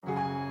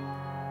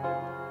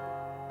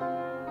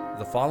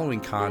The following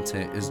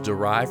content is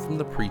derived from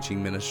the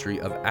preaching ministry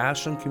of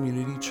Ashland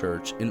Community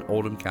Church in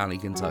Oldham County,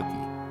 Kentucky.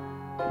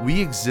 We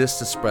exist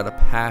to spread a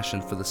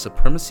passion for the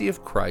supremacy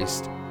of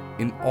Christ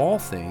in all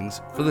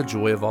things for the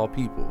joy of all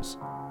peoples.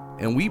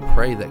 And we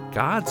pray that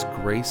God's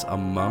grace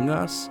among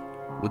us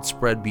would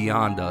spread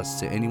beyond us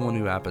to anyone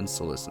who happens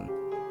to listen.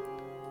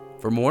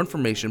 For more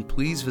information,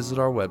 please visit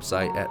our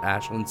website at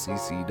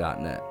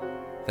ashlandcc.net.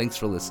 Thanks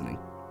for listening.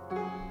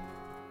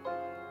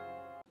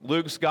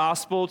 Luke's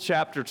Gospel,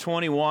 chapter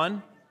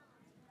 21.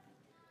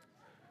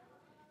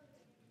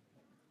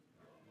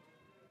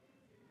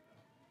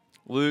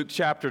 Luke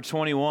chapter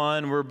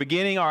 21. We're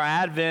beginning our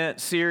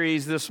Advent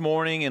series this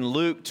morning in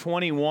Luke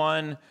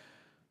 21,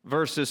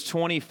 verses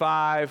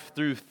 25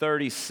 through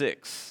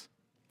 36.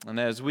 And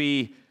as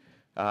we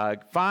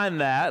find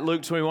that,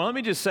 Luke 21, let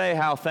me just say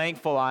how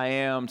thankful I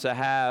am to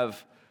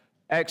have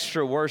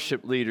extra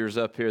worship leaders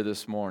up here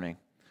this morning.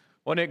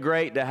 Wasn't it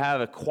great to have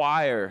a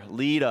choir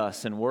lead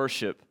us in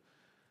worship?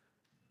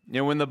 You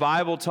know, when the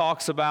Bible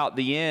talks about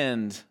the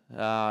end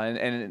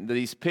and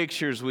these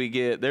pictures we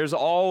get, there's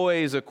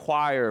always a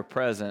choir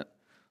present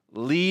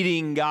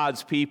leading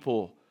God's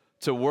people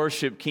to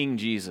worship King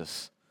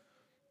Jesus.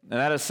 And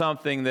that is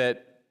something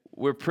that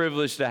we're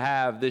privileged to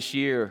have this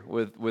year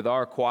with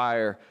our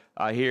choir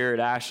here at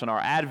Ashland, our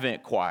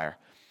Advent choir.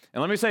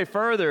 And let me say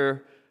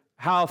further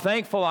how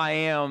thankful I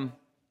am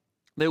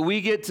that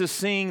we get to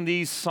sing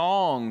these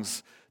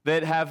songs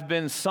that have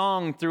been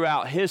sung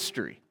throughout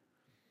history.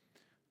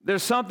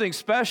 There's something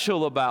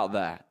special about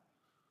that.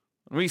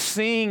 We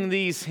sing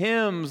these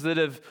hymns that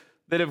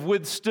have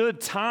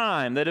withstood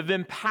time, that have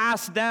been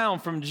passed down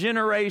from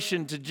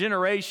generation to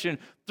generation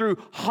through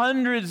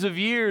hundreds of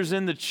years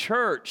in the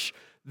church.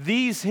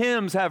 These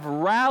hymns have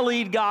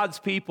rallied God's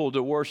people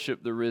to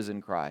worship the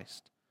risen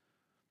Christ.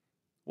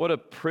 What a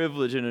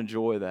privilege and a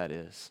joy that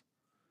is.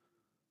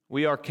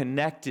 We are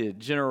connected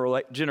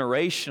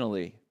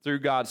generationally through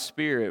God's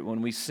Spirit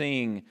when we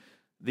sing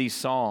these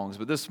songs.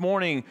 But this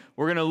morning,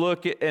 we're going to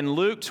look at in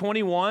Luke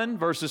 21,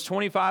 verses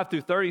 25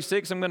 through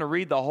 36. I'm going to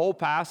read the whole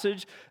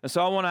passage. And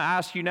so I want to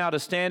ask you now to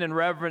stand in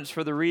reverence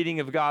for the reading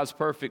of God's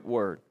perfect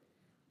word.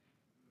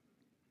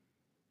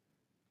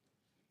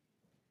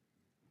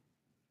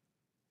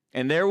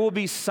 And there will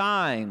be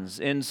signs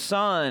in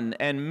sun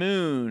and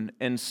moon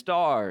and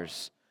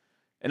stars,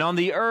 and on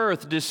the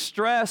earth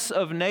distress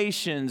of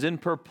nations in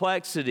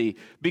perplexity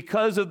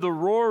because of the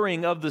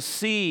roaring of the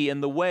sea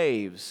and the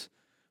waves,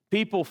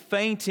 people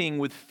fainting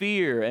with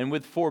fear and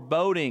with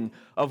foreboding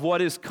of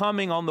what is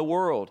coming on the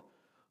world.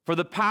 For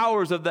the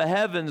powers of the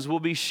heavens will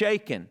be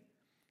shaken.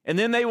 And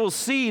then they will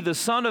see the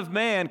Son of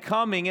Man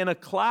coming in a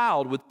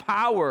cloud with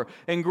power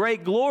and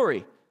great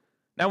glory.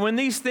 Now when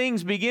these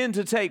things begin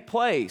to take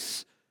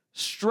place,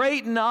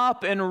 straighten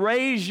up and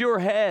raise your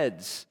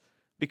heads,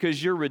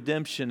 because your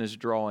redemption is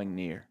drawing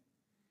near.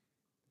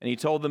 And he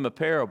told them a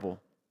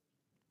parable.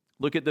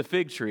 Look at the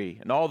fig tree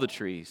and all the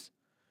trees.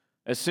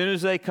 As soon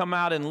as they come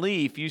out in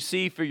leaf, you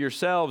see for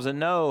yourselves and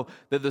know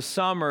that the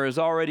summer is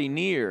already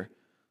near.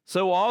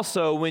 So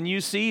also, when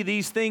you see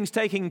these things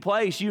taking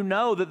place, you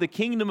know that the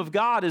kingdom of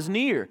God is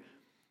near.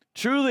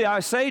 Truly,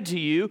 I say to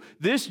you,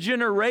 this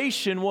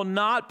generation will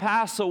not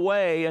pass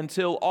away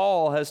until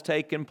all has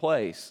taken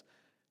place.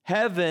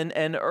 Heaven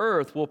and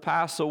earth will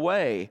pass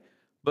away,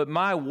 but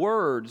my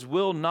words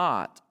will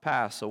not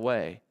pass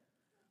away.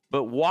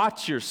 But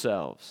watch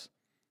yourselves,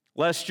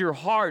 lest your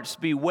hearts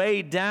be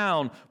weighed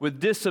down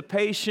with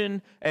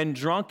dissipation and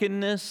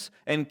drunkenness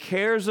and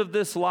cares of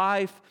this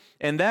life,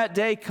 and that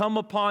day come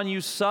upon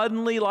you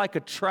suddenly like a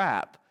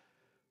trap,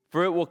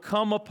 for it will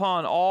come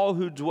upon all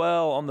who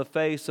dwell on the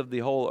face of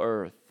the whole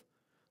earth.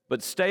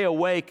 But stay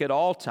awake at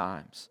all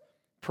times,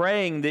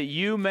 praying that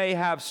you may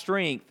have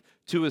strength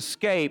to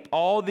escape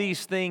all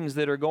these things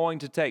that are going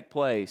to take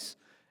place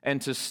and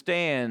to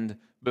stand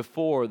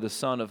before the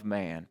Son of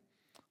Man.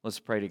 Let's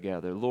pray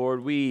together.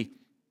 Lord, we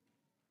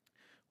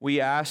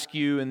ask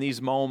you in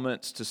these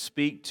moments to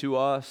speak to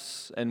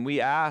us, and we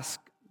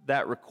ask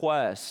that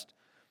request,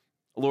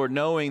 Lord,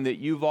 knowing that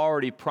you've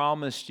already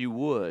promised you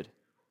would.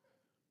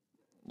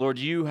 Lord,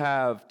 you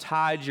have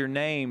tied your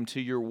name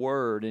to your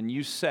word, and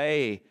you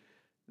say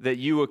that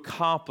you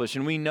accomplish.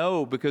 And we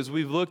know because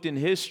we've looked in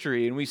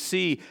history and we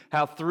see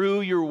how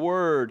through your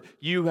word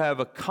you have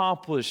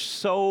accomplished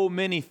so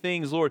many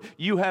things, Lord.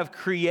 You have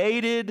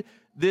created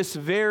this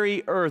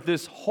very earth,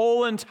 this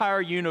whole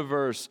entire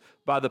universe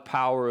by the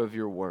power of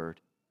your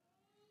word.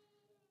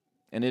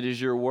 And it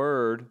is your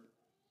word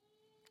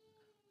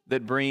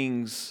that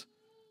brings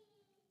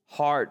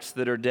hearts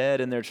that are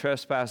dead in their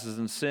trespasses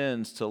and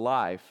sins to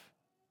life.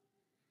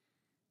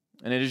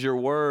 And it is your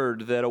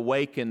word that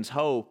awakens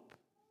hope,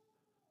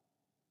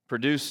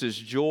 produces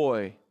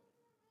joy,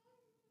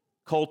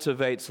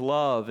 cultivates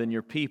love in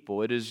your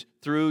people. It is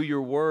through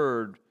your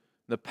word,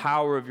 the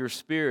power of your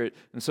Spirit.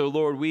 And so,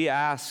 Lord, we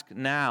ask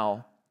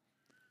now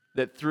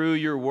that through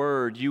your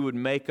word you would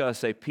make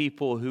us a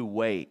people who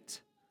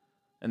wait,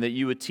 and that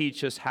you would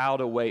teach us how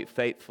to wait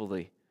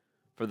faithfully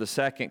for the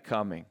second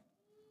coming,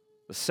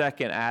 the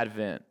second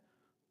advent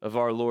of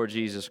our Lord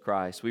Jesus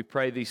Christ. We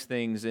pray these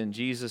things in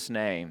Jesus'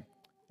 name.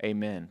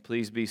 Amen.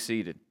 Please be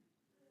seated.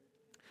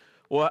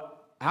 Well,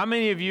 how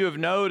many of you have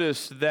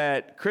noticed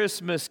that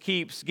Christmas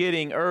keeps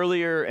getting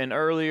earlier and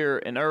earlier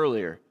and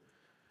earlier?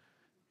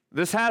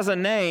 This has a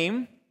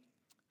name.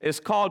 It's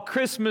called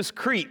Christmas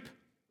creep.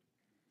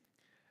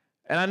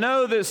 And I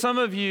know that some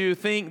of you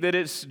think that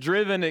it's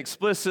driven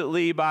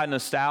explicitly by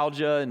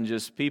nostalgia and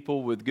just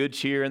people with good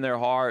cheer in their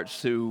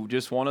hearts who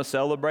just want to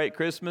celebrate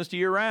Christmas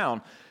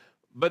year-round.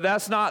 But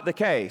that's not the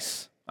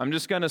case. I'm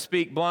just going to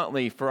speak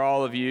bluntly for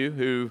all of you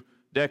who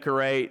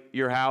decorate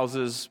your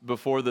houses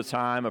before the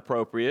time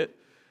appropriate.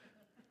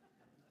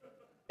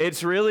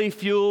 It's really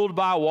fueled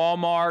by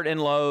Walmart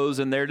and Lowe's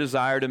and their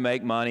desire to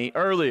make money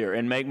earlier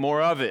and make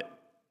more of it.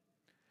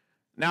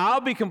 Now,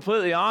 I'll be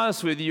completely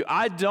honest with you.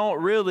 I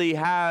don't really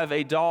have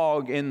a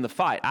dog in the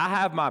fight. I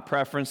have my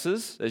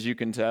preferences, as you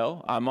can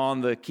tell. I'm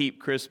on the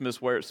keep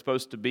Christmas where it's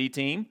supposed to be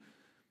team.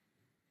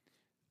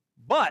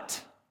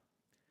 But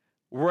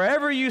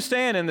wherever you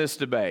stand in this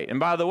debate, and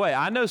by the way,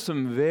 I know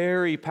some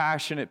very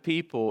passionate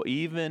people,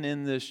 even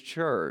in this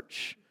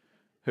church,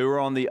 who are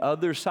on the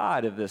other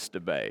side of this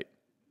debate.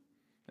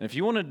 And if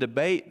you want to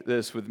debate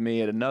this with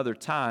me at another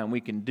time,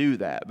 we can do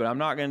that, but I'm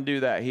not going to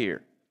do that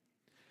here.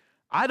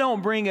 I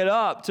don't bring it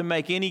up to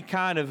make any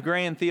kind of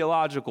grand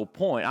theological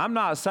point. I'm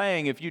not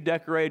saying if you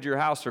decorated your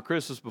house for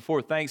Christmas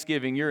before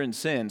Thanksgiving, you're in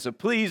sin, so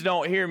please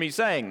don't hear me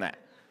saying that.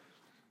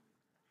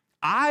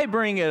 I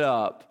bring it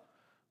up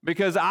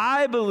because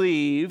I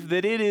believe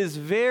that it is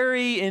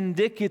very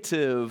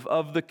indicative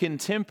of the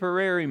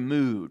contemporary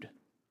mood,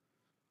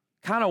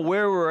 kind of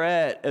where we're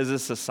at as a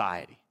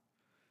society.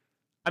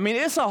 I mean,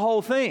 it's a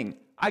whole thing.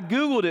 I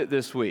Googled it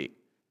this week,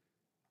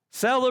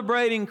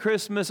 celebrating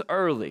Christmas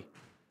early.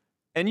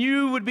 And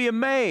you would be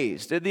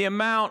amazed at the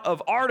amount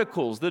of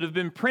articles that have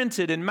been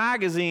printed in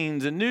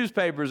magazines and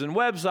newspapers and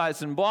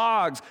websites and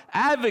blogs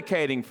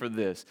advocating for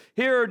this.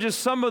 Here are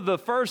just some of the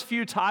first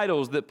few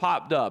titles that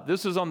popped up.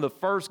 This is on the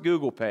first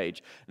Google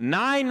page.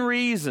 9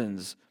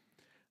 reasons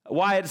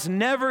why it's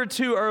never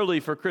too early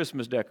for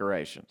Christmas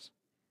decorations.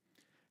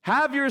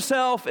 Have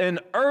yourself an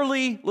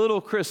early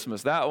little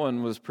Christmas. That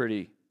one was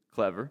pretty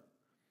clever.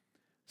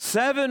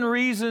 7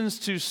 reasons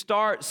to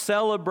start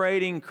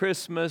celebrating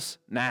Christmas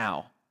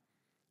now.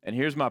 And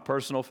here's my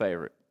personal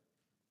favorite.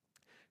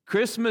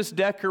 Christmas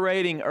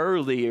decorating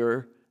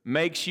earlier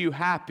makes you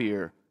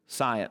happier,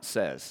 science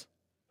says.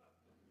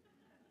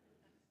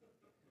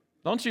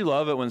 Don't you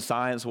love it when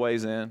science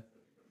weighs in?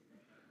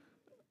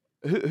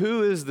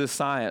 Who is the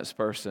science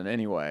person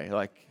anyway?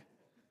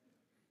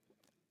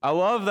 I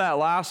love that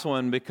last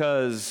one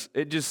because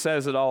it just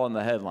says it all in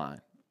the headline.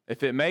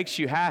 If it makes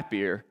you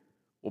happier,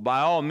 well,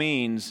 by all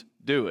means,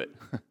 do it.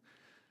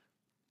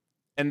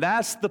 And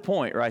that's the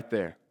point right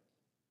there.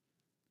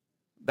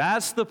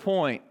 That's the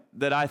point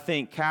that I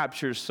think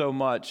captures so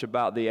much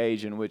about the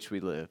age in which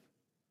we live.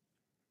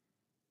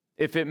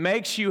 If it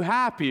makes you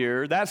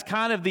happier, that's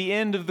kind of the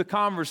end of the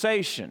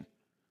conversation.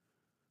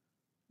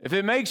 If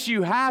it makes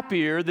you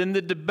happier, then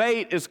the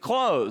debate is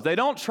closed. They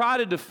don't try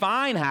to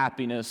define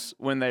happiness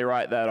when they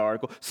write that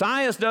article.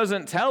 Science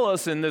doesn't tell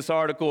us in this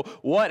article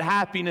what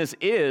happiness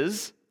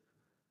is.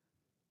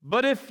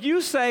 But if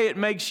you say it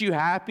makes you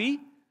happy,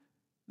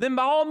 then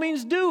by all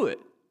means do it.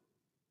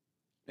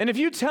 And if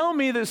you tell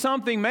me that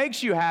something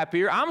makes you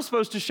happier, I'm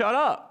supposed to shut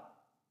up.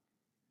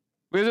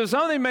 Because if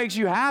something makes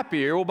you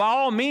happier, well, by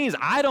all means,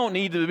 I don't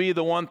need to be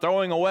the one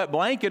throwing a wet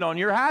blanket on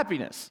your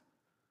happiness.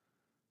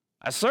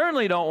 I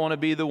certainly don't want to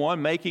be the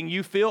one making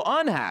you feel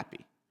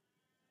unhappy.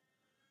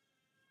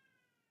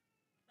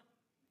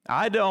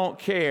 I don't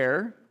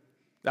care.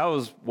 That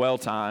was well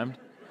timed.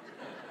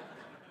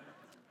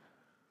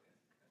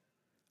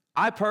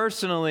 I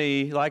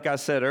personally, like I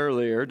said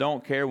earlier,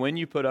 don't care when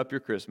you put up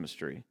your Christmas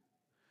tree.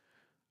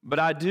 But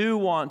I do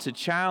want to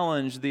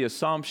challenge the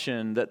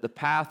assumption that the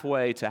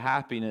pathway to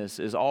happiness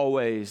is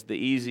always the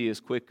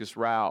easiest, quickest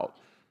route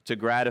to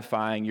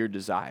gratifying your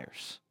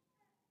desires.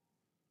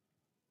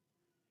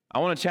 I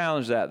want to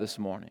challenge that this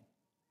morning.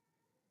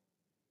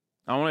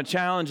 I want to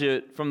challenge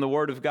it from the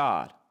Word of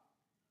God.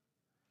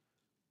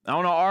 I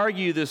want to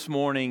argue this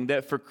morning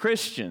that for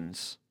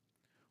Christians,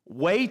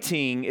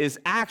 waiting is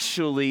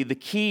actually the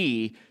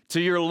key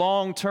to your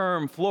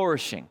long-term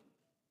flourishing.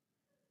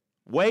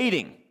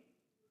 Waiting.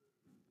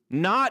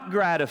 Not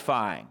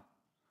gratifying,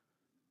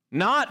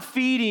 not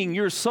feeding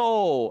your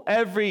soul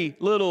every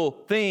little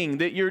thing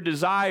that your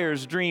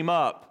desires dream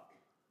up,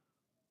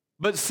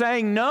 but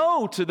saying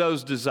no to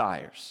those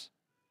desires,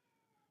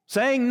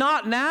 saying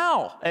not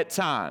now at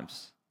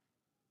times,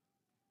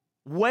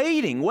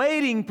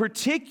 waiting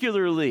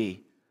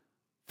particularly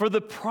for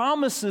the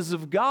promises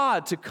of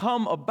God to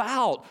come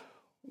about.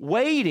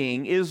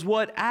 Waiting is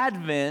what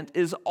Advent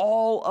is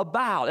all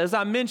about. As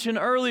I mentioned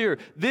earlier,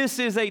 this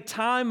is a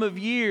time of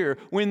year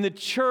when the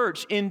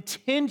church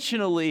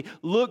intentionally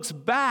looks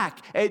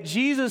back at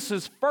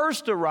Jesus'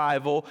 first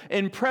arrival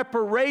in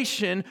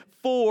preparation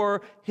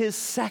for his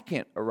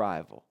second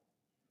arrival.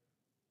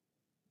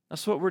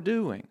 That's what we're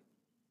doing.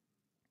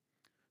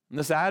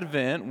 This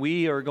Advent,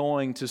 we are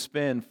going to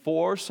spend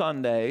 4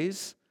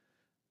 Sundays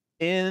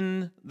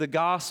in the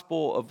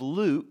Gospel of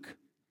Luke.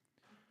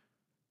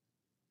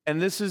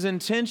 And this is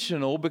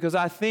intentional because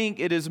I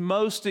think it is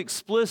most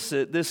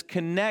explicit, this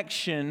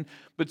connection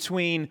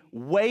between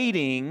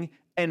waiting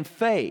and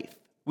faith.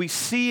 We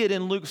see it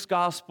in Luke's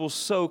Gospel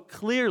so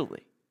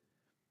clearly.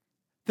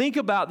 Think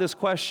about this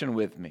question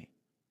with me.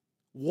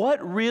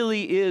 What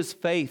really is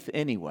faith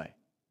anyway?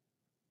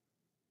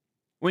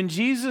 When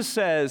Jesus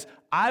says,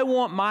 I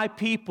want my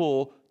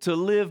people to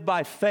live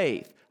by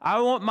faith, I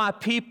want my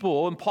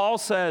people, and Paul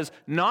says,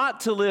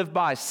 not to live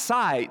by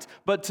sight,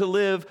 but to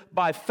live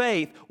by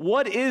faith.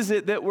 What is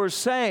it that we're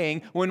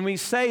saying when we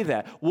say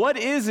that? What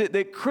is it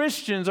that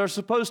Christians are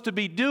supposed to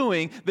be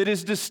doing that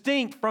is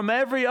distinct from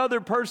every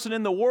other person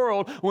in the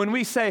world when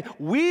we say,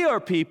 we are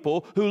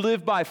people who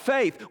live by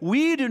faith?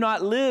 We do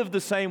not live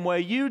the same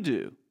way you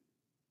do.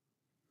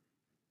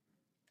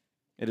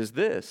 It is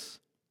this.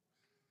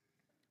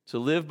 To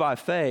live by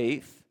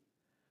faith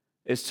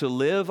is to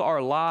live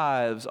our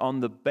lives on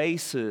the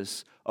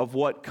basis of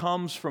what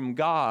comes from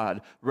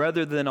God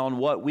rather than on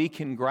what we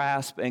can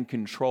grasp and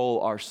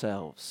control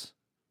ourselves.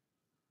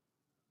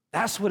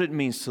 That's what it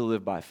means to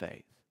live by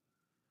faith.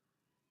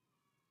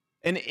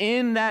 And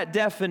in that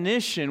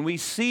definition, we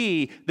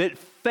see that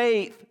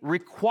faith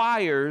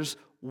requires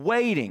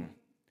waiting.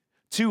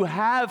 To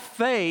have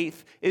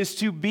faith is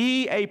to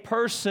be a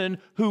person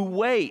who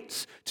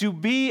waits, to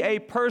be a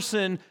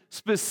person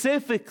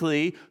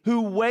specifically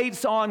who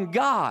waits on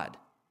God.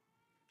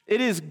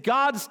 It is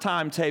God's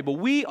timetable.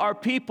 We are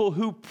people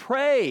who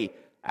pray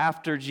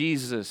after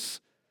Jesus.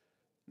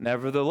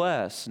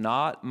 Nevertheless,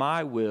 not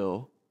my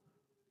will,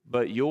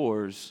 but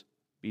yours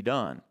be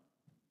done.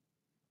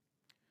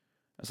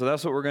 And so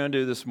that's what we're going to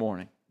do this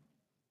morning.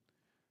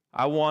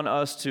 I want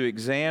us to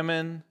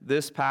examine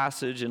this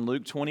passage in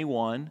Luke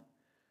 21.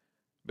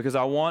 Because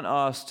I want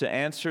us to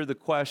answer the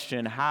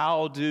question,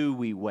 how do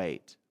we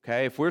wait?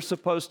 Okay, if we're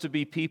supposed to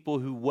be people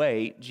who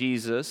wait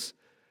Jesus,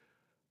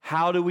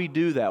 how do we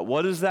do that?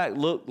 What does that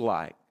look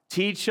like?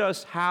 Teach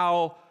us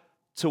how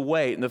to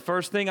wait. And the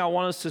first thing I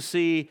want us to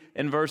see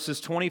in verses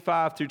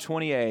 25 through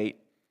 28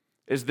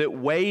 is that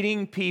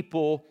waiting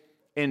people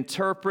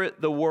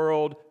interpret the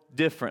world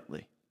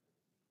differently.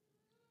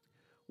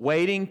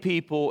 Waiting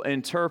people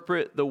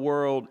interpret the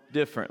world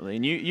differently.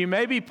 And you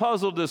may be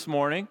puzzled this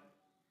morning.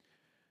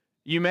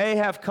 You may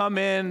have come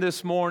in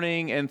this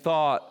morning and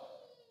thought,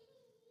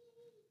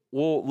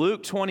 well,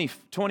 Luke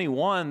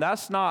 21,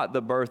 that's not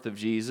the birth of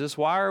Jesus.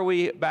 Why are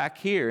we back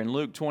here in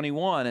Luke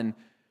 21? And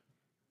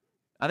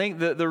I think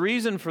the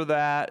reason for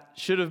that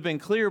should have been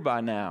clear by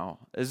now,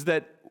 is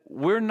that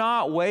we're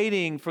not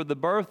waiting for the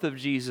birth of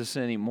Jesus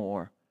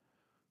anymore.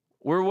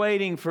 We're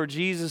waiting for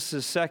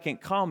Jesus'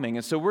 second coming.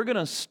 And so we're going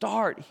to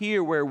start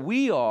here where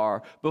we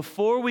are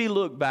before we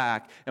look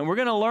back. And we're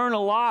going to learn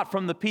a lot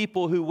from the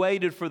people who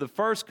waited for the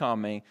first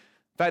coming.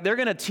 In fact, they're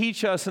going to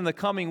teach us in the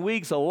coming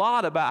weeks a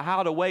lot about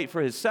how to wait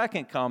for his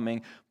second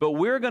coming. But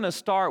we're going to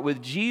start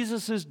with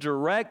Jesus'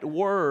 direct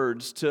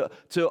words to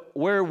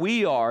where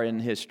we are in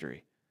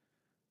history.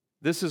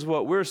 This is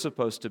what we're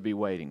supposed to be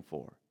waiting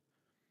for.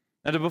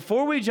 Now,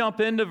 before we jump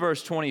into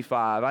verse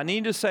 25, I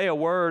need to say a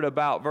word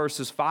about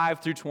verses 5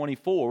 through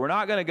 24. We're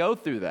not going to go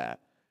through that.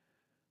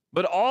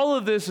 But all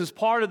of this is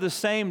part of the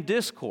same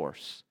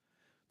discourse.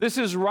 This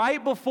is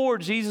right before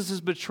Jesus'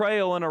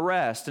 betrayal and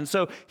arrest. And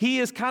so he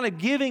is kind of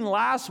giving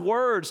last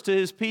words to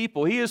his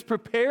people. He is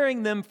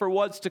preparing them for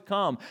what's to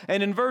come.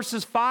 And in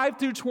verses 5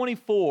 through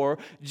 24,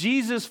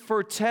 Jesus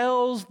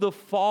foretells the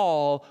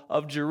fall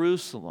of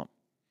Jerusalem.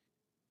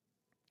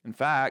 In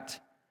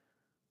fact,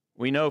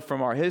 we know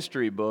from our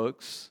history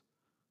books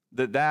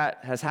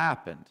that has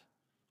happened.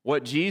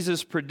 What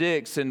Jesus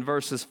predicts in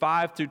verses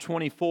 5 through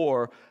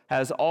 24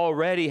 has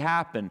already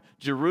happened.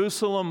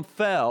 Jerusalem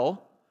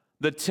fell,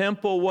 the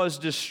temple was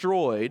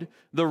destroyed,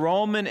 the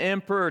Roman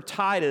Emperor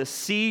Titus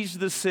sieged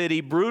the city,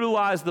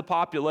 brutalized the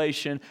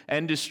population,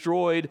 and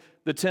destroyed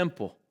the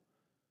temple.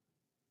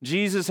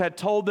 Jesus had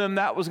told them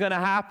that was going to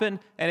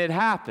happen, and it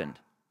happened.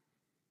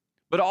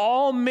 But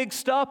all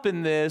mixed up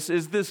in this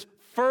is this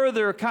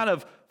further kind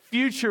of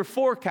future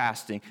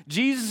forecasting.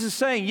 Jesus is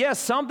saying, yes,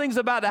 something's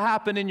about to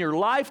happen in your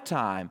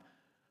lifetime,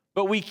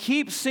 but we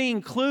keep seeing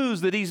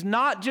clues that he's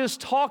not just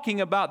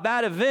talking about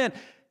that event.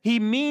 He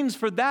means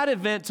for that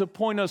event to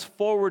point us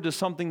forward to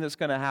something that's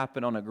going to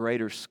happen on a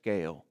greater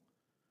scale.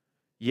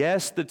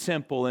 Yes, the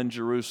temple in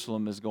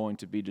Jerusalem is going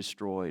to be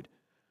destroyed,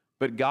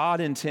 but God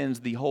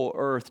intends the whole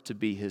earth to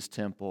be his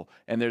temple,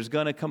 and there's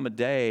going to come a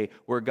day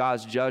where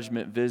God's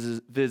judgment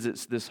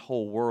visits this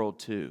whole world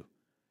too.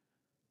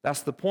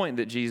 That's the point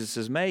that Jesus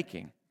is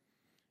making.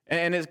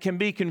 And it can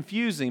be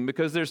confusing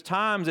because there's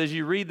times as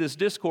you read this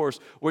discourse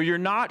where you're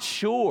not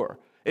sure.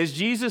 Is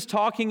Jesus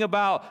talking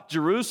about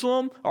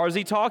Jerusalem or is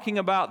he talking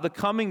about the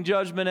coming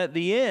judgment at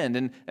the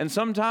end? And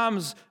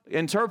sometimes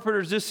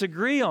interpreters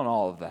disagree on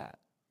all of that.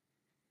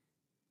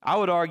 I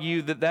would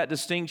argue that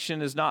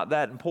distinction is not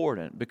that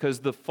important because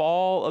the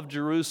fall of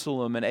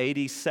Jerusalem in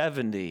AD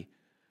 70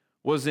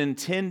 was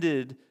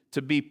intended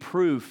to be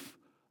proof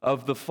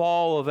of the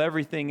fall of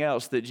everything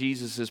else that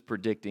Jesus is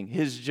predicting.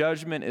 His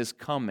judgment is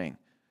coming.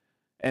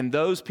 And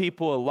those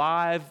people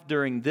alive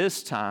during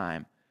this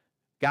time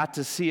got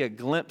to see a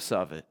glimpse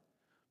of it.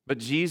 But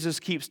Jesus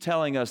keeps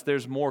telling us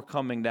there's more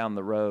coming down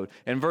the road.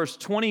 And verse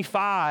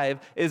 25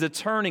 is a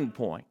turning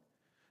point.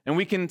 And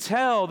we can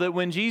tell that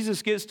when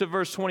Jesus gets to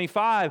verse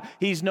 25,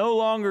 he's no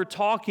longer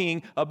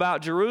talking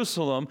about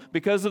Jerusalem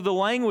because of the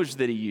language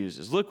that he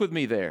uses. Look with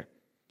me there.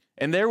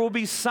 And there will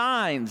be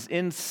signs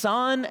in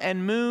sun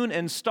and moon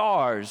and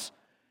stars,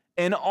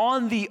 and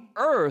on the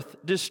earth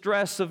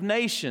distress of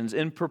nations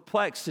in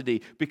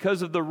perplexity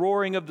because of the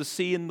roaring of the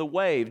sea and the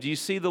wave. Do you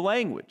see the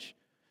language?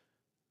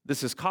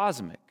 This is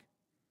cosmic.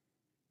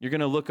 You're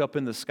going to look up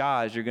in the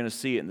skies, you're going to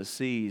see it in the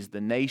seas.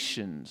 The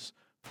nations,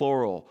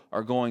 plural,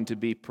 are going to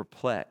be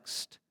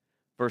perplexed.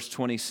 Verse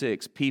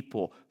 26,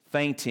 people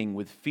fainting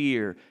with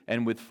fear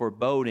and with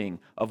foreboding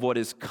of what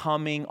is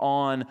coming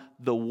on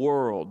the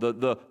world.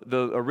 The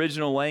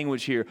original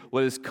language here,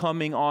 what is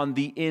coming on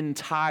the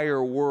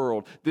entire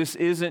world. This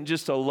isn't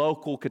just a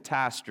local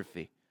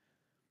catastrophe.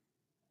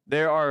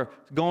 There are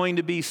going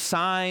to be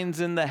signs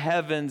in the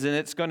heavens, and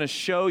it's going to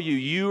show you.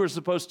 You are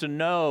supposed to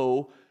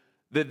know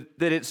that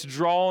it's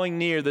drawing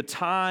near. The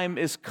time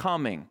is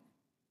coming.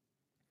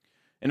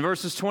 In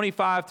verses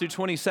 25 through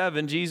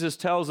 27, Jesus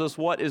tells us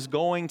what is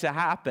going to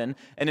happen.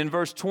 And in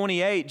verse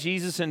 28,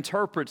 Jesus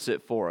interprets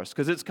it for us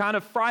because it's kind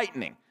of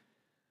frightening.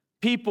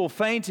 People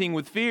fainting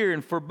with fear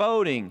and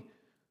foreboding.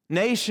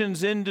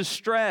 Nations in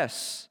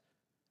distress.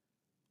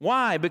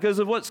 Why? Because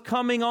of what's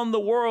coming on the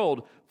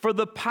world. For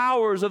the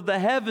powers of the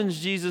heavens,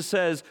 Jesus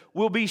says,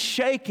 will be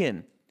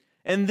shaken.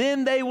 And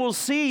then they will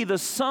see the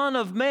Son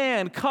of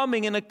Man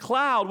coming in a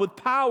cloud with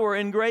power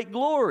and great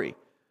glory.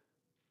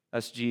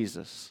 That's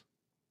Jesus.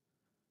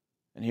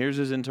 And here's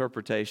his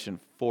interpretation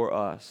for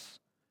us.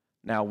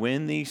 Now,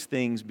 when these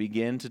things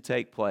begin to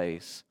take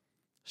place,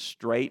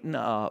 straighten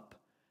up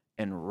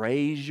and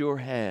raise your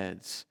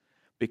heads,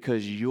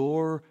 because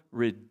your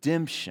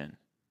redemption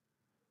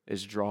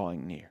is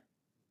drawing near.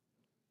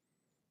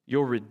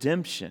 Your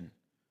redemption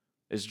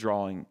is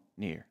drawing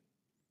near.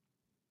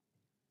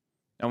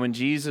 Now, when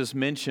Jesus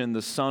mentioned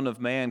the Son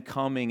of Man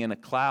coming in a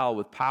cloud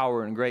with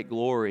power and great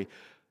glory,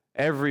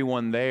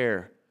 everyone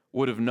there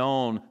would have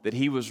known that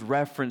he was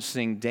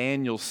referencing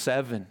Daniel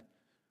 7,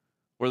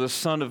 where the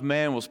Son of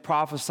Man was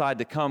prophesied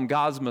to come,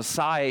 God's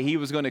Messiah. He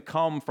was going to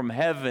come from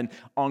heaven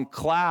on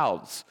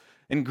clouds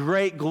in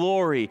great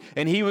glory,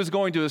 and he was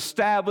going to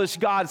establish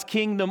God's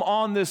kingdom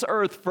on this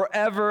earth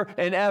forever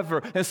and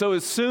ever. And so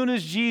as soon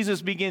as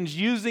Jesus begins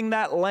using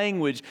that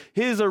language,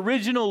 his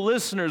original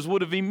listeners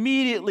would have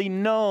immediately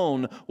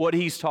known what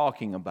he's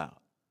talking about.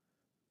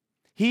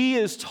 He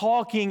is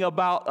talking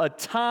about a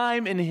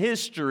time in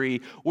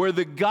history where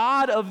the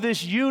God of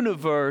this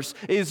universe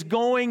is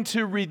going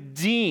to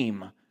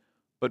redeem,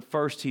 but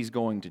first he's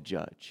going to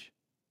judge.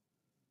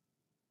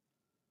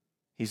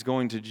 He's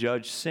going to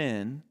judge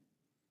sin.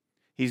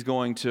 He's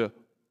going to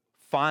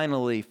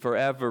finally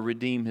forever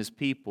redeem his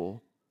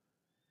people.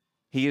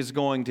 He is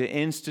going to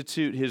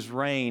institute his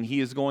reign. He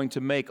is going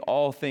to make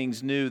all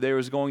things new. There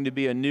is going to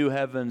be a new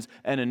heavens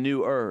and a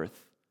new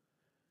earth.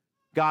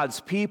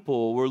 God's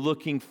people were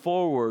looking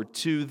forward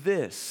to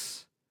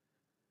this.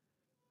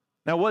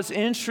 Now, what's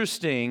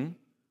interesting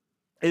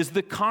is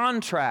the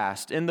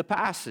contrast in the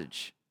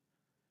passage.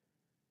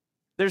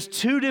 There's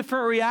two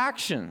different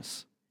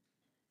reactions.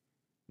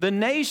 The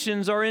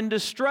nations are in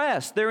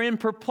distress. They're in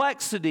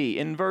perplexity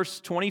in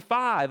verse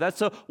 25.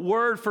 That's a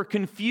word for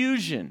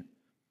confusion.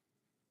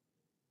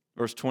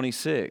 Verse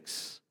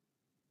 26,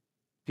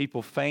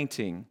 people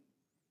fainting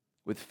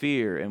with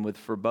fear and with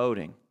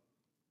foreboding.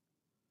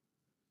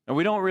 And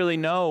we don't really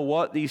know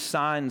what these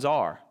signs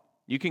are.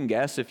 You can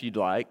guess if you'd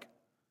like.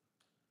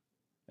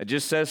 It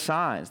just says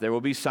signs. There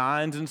will be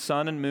signs in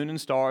sun and moon and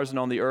stars, and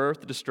on the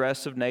earth the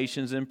distress of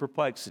nations in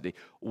perplexity.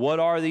 What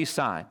are these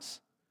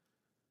signs?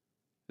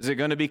 Is it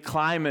going to be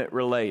climate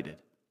related?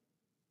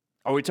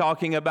 Are we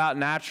talking about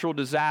natural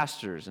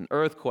disasters and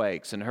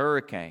earthquakes and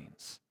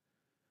hurricanes?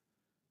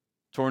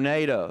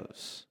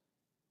 Tornadoes,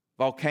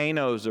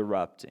 volcanoes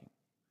erupting,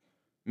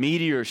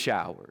 meteor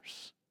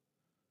showers?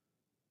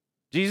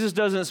 Jesus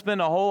doesn't spend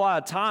a whole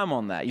lot of time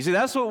on that. You see,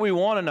 that's what we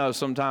want to know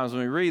sometimes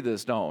when we read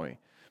this, don't we?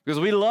 Because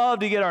we love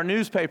to get our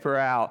newspaper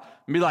out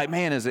and be like,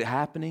 man, is it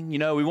happening? You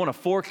know, we want to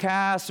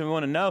forecast and we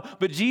want to know.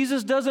 But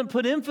Jesus doesn't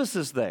put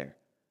emphasis there.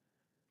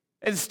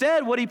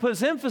 Instead, what he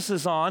puts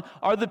emphasis on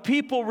are the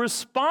people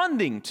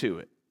responding to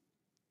it.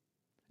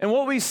 And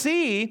what we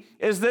see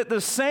is that the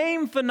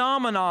same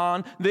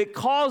phenomenon that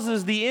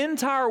causes the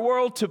entire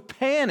world to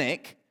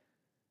panic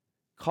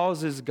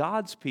causes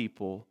God's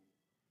people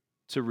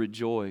to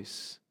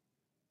rejoice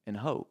and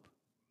hope.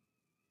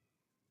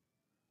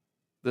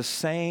 The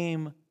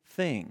same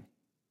thing.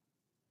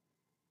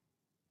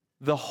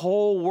 The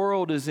whole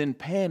world is in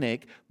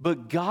panic,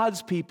 but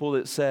God's people,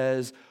 it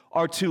says,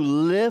 are to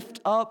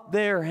lift up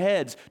their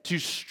heads, to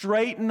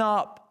straighten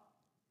up.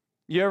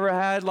 You ever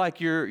had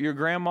like your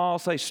grandma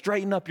say,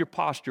 straighten up your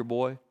posture,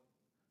 boy?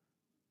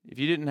 If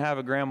you didn't have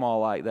a grandma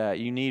like that,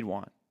 you need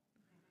one.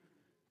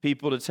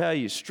 people to tell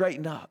you,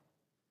 straighten up.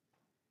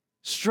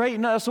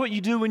 Straighten up. That's what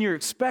you do when you're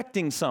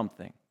expecting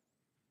something.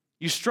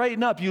 You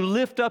straighten up, you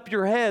lift up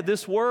your head.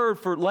 This word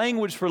for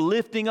language for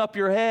lifting up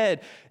your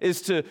head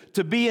is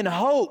to be in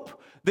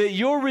hope that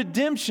your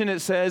redemption, it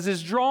says,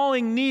 is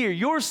drawing near.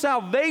 Your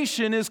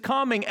salvation is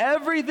coming.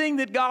 Everything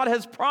that God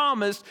has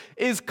promised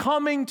is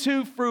coming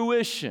to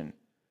fruition.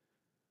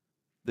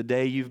 The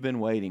day you've been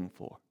waiting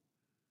for.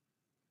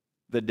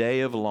 The day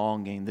of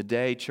longing. The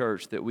day,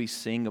 church, that we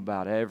sing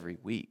about every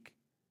week.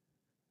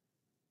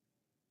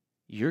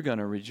 You're going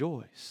to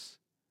rejoice.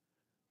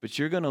 But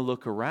you're going to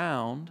look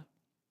around,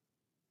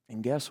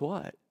 and guess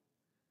what?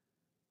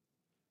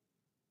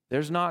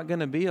 There's not going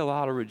to be a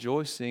lot of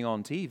rejoicing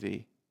on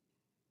TV.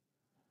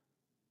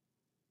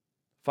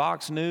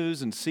 Fox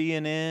News and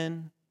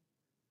CNN,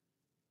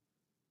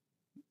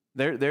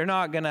 they're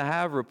not going to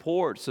have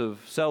reports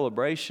of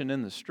celebration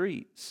in the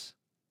streets.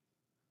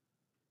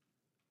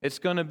 It's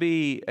going to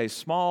be a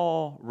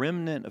small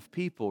remnant of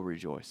people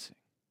rejoicing.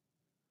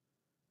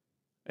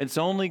 It's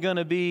only going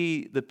to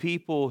be the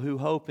people who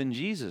hope in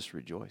Jesus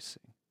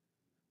rejoicing.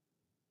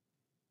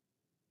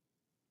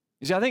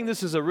 You see, I think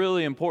this is a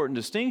really important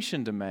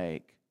distinction to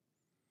make.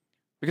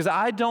 Because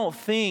I don't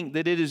think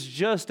that it is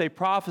just a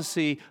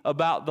prophecy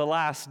about the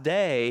last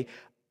day.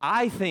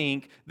 I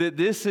think that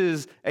this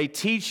is a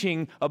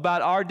teaching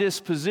about our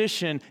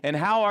disposition and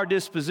how our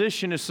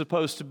disposition is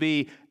supposed to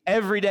be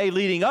every day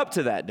leading up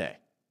to that day.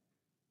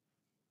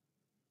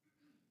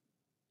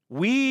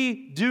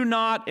 We do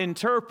not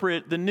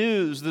interpret the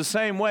news the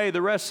same way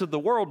the rest of the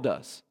world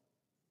does.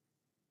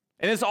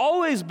 And it's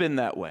always been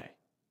that way.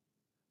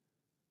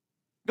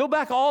 Go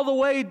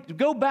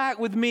back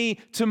with me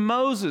to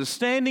Moses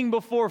standing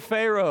before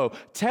Pharaoh,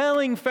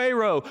 telling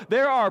Pharaoh,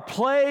 there are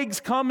plagues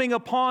coming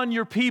upon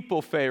your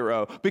people,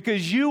 Pharaoh,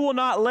 because you will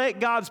not let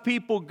God's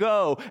people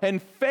go.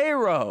 And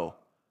Pharaoh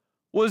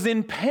was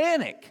in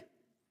panic.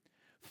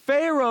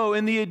 Pharaoh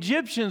and the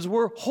Egyptians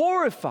were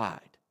horrified.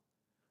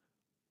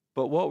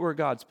 But what were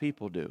God's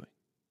people doing?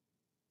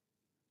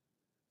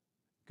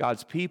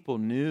 God's people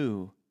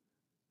knew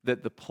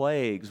that the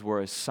plagues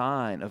were a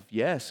sign of,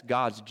 yes,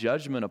 God's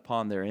judgment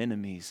upon their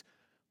enemies,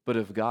 but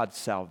of God's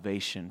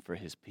salvation for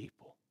his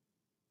people.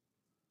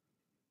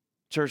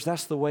 Church,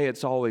 that's the way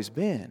it's always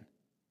been.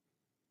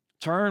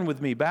 Turn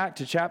with me back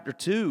to chapter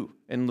 2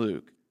 in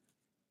Luke.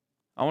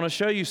 I want to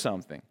show you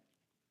something.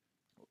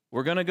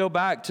 We're going to go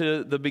back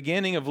to the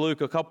beginning of Luke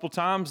a couple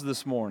times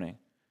this morning.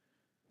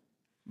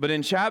 But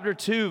in chapter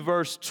 2,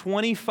 verse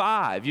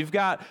 25, you've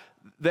got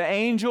the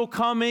angel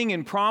coming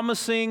and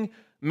promising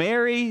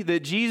Mary that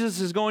Jesus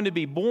is going to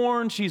be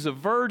born. She's a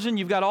virgin.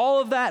 You've got all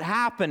of that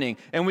happening.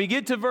 And we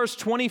get to verse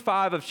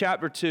 25 of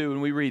chapter 2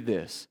 and we read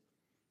this.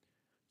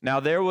 Now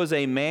there was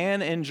a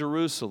man in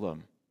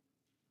Jerusalem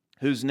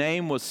whose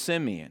name was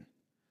Simeon.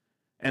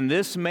 And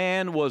this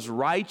man was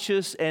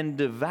righteous and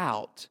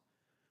devout,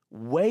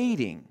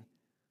 waiting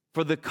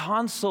for the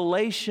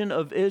consolation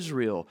of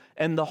Israel,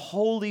 and the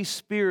Holy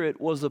Spirit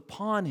was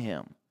upon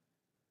him.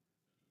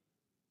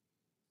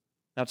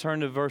 Now turn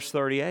to verse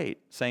 38,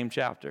 same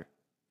chapter.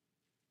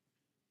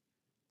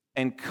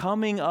 And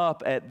coming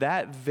up at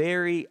that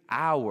very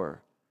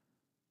hour,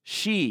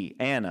 she,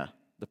 Anna,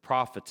 the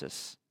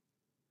prophetess,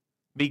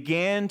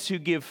 began to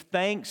give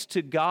thanks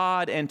to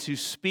God and to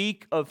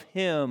speak of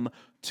him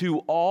to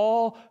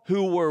all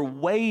who were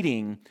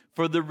waiting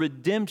for the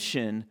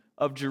redemption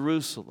of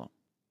Jerusalem.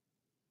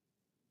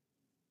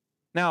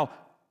 Now,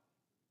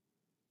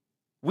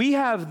 we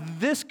have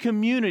this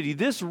community,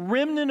 this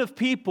remnant of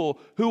people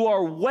who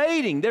are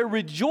waiting. They're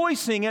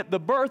rejoicing at the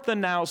birth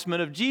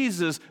announcement of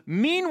Jesus.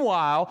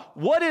 Meanwhile,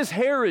 what is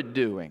Herod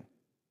doing?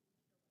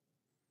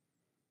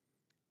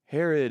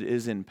 Herod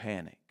is in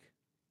panic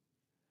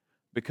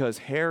because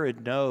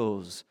Herod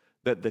knows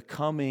that the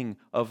coming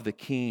of the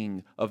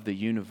King of the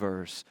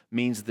universe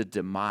means the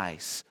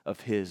demise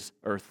of his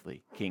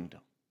earthly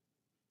kingdom.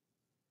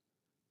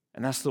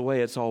 And that's the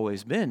way it's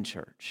always been,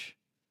 church.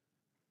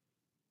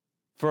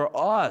 For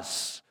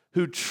us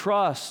who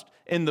trust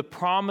in the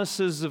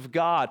promises of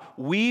God,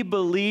 we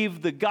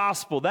believe the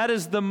gospel. That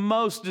is the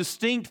most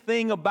distinct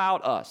thing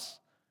about us.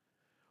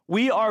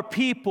 We are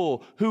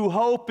people who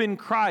hope in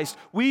Christ.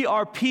 We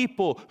are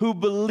people who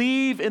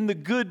believe in the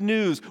good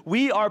news.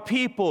 We are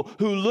people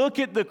who look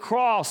at the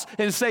cross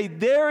and say,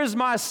 there is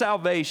my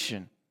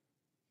salvation.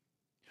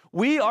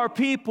 We are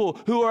people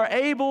who are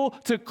able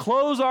to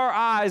close our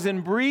eyes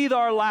and breathe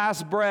our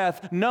last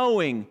breath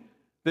knowing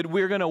that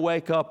we're going to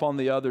wake up on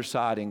the other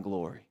side in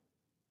glory.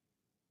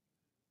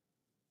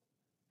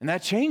 And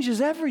that changes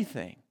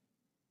everything.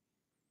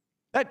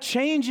 That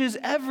changes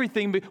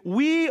everything.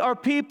 We are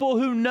people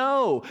who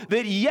know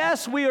that,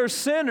 yes, we are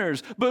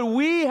sinners, but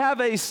we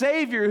have a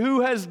Savior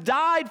who has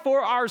died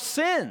for our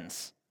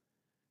sins.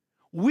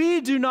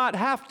 We do not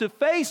have to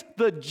face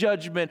the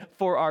judgment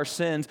for our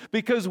sins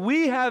because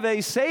we have a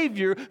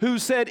Savior who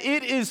said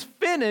it is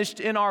finished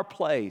in our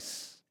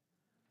place.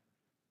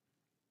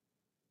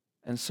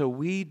 And so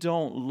we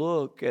don't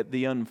look at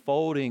the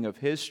unfolding of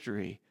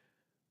history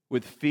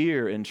with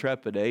fear and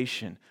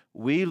trepidation,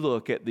 we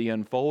look at the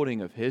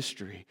unfolding of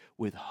history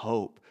with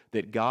hope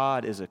that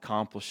God is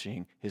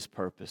accomplishing His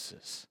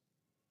purposes.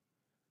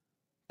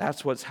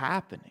 That's what's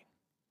happening.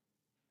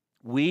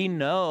 We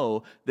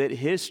know that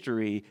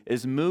history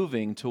is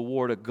moving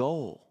toward a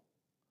goal.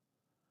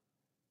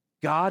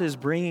 God is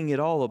bringing it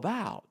all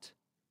about.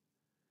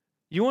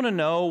 You want to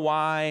know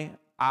why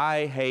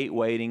I hate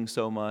waiting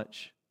so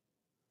much?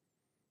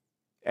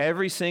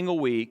 Every single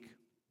week,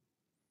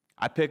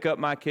 I pick up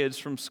my kids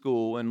from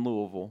school in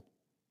Louisville,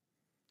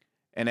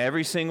 and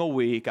every single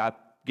week I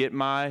get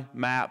my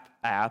map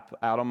app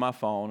out on my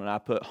phone and I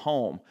put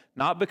home,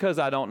 not because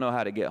I don't know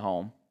how to get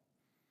home.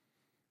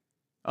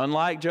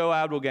 Unlike Joe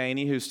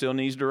Abdelghani, who still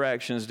needs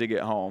directions to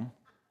get home,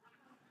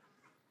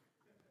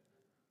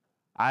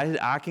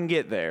 I can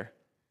get there.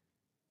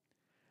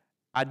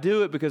 I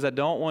do it because I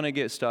don't want to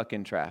get stuck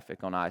in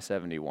traffic on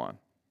I-71.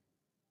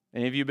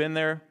 Any of you been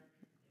there?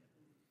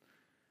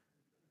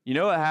 You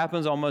know what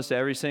happens almost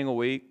every single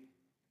week?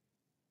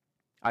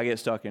 I get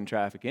stuck in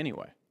traffic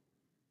anyway.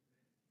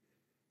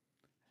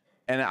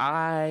 And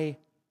I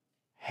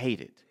hate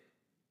it.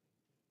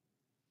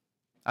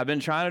 I've been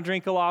trying to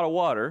drink a lot of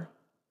water,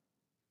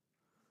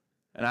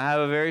 and I have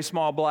a very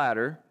small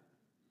bladder.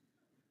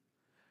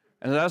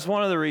 And that's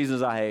one of the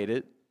reasons I hate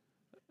it,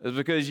 is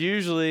because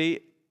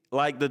usually,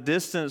 like, the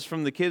distance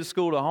from the kids'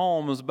 school to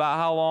home is about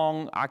how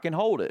long I can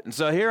hold it. And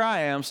so here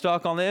I am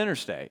stuck on the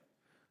interstate.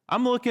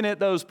 I'm looking at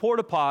those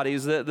porta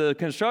potties that the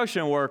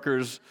construction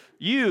workers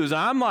use, and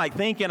I'm like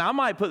thinking I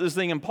might put this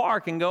thing in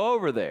park and go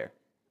over there.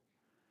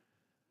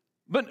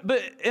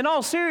 But in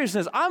all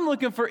seriousness, I'm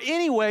looking for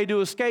any way to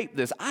escape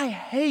this. I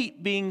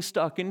hate being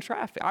stuck in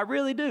traffic. I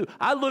really do.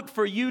 I look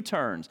for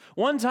U-turns.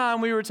 One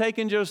time we were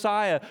taking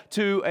Josiah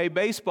to a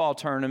baseball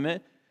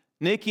tournament,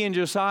 Nikki and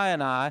Josiah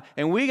and I,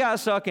 and we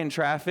got stuck in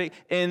traffic,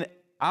 and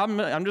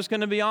I'm just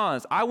going to be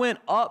honest. I went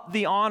up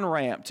the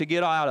on-ramp to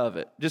get out of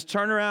it. Just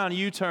turned around,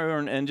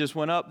 U-turn, and just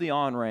went up the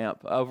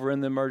on-ramp over in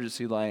the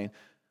emergency lane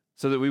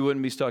so that we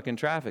wouldn't be stuck in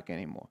traffic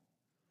anymore.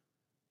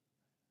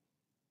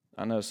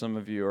 I know some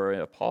of you are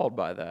appalled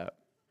by that.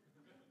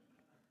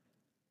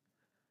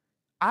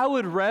 I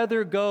would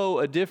rather go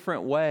a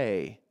different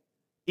way,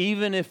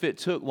 even if it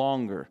took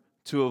longer,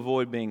 to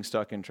avoid being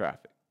stuck in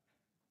traffic.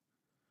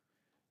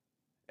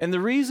 And the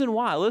reason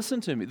why, listen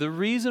to me, the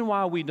reason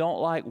why we don't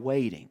like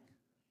waiting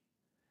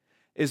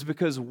is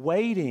because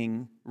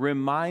waiting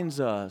reminds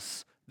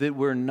us that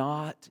we're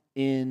not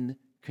in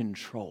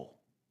control.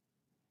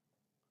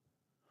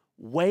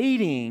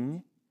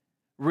 Waiting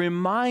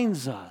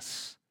reminds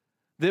us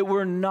that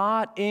we're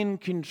not in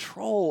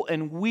control,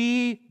 and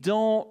we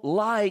don't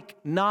like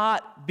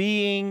not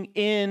being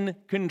in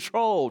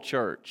control,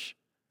 church.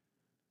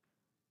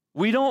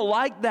 We don't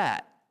like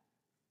that.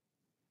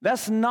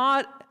 That's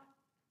not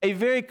a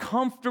very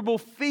comfortable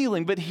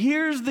feeling, but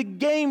here's the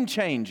game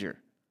changer.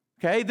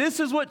 Okay, this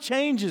is what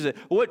changes it,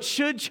 what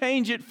should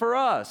change it for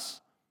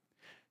us.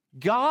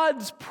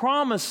 God's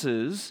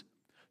promises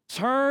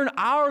turn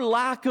our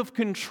lack of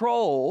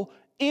control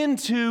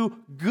into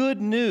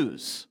good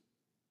news.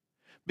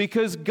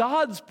 Because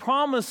God's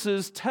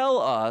promises tell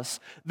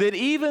us that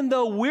even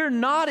though we're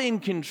not in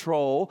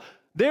control,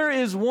 there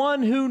is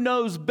one who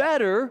knows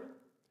better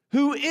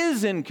who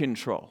is in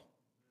control.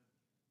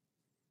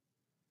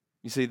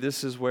 You see,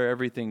 this is where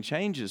everything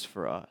changes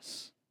for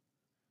us.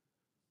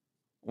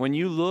 When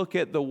you look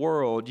at the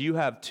world, you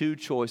have two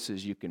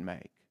choices you can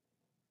make.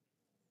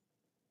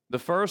 The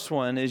first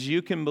one is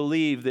you can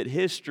believe that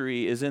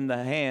history is in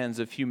the hands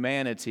of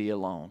humanity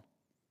alone.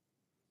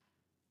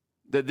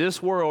 That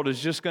this world is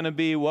just going to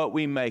be what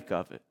we make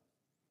of it.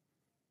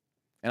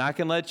 And I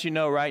can let you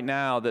know right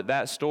now that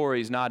that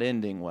story is not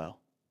ending well.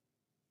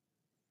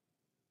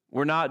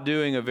 We're not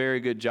doing a very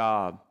good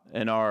job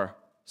in our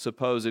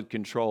supposed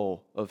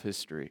control of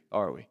history,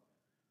 are we?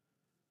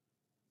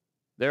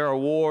 There are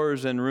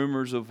wars and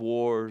rumors of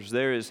wars.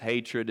 There is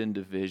hatred and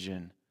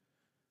division.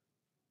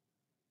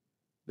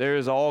 There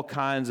is all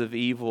kinds of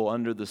evil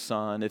under the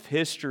sun. If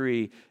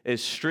history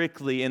is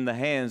strictly in the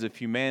hands of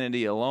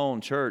humanity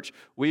alone, church,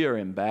 we are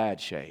in bad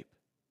shape.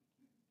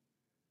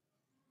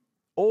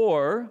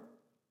 Or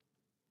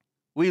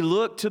we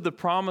look to the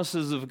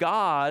promises of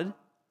God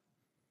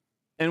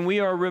and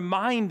we are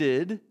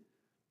reminded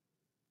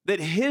that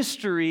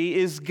history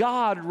is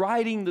God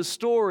writing the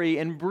story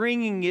and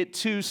bringing it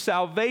to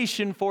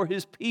salvation for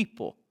His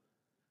people.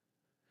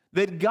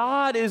 That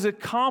God is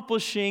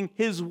accomplishing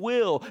His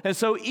will. And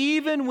so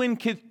even when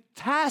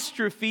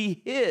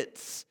catastrophe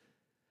hits,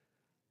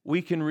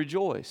 we can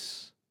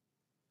rejoice.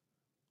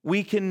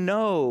 We can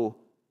know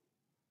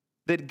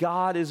that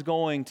God is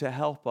going to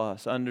help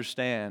us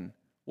understand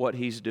what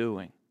He's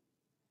doing.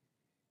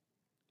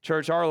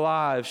 Church, our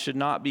lives should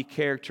not be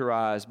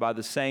characterized by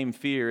the same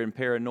fear and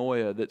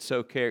paranoia that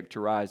so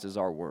characterizes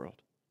our world.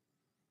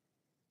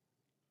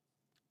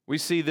 We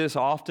see this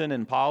often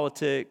in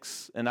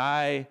politics, and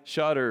I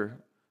shudder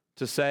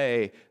to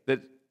say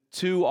that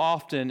too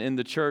often in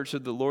the church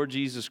of the Lord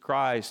Jesus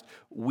Christ,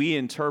 we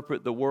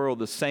interpret the world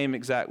the same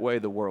exact way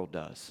the world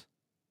does.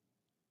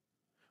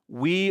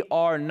 We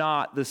are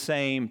not the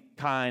same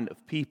kind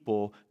of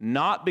people,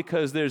 not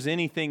because there's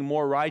anything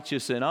more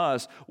righteous in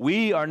us.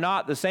 We are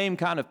not the same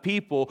kind of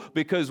people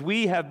because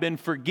we have been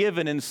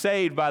forgiven and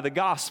saved by the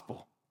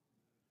gospel.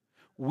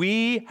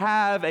 We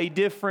have a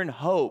different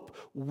hope.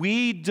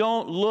 We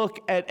don't look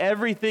at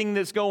everything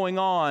that's going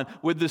on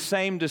with the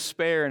same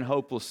despair and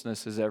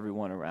hopelessness as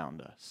everyone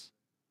around us.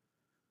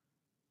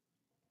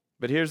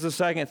 But here's the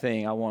second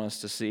thing I want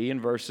us to see in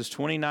verses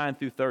 29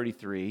 through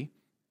 33.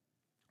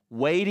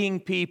 Waiting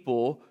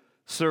people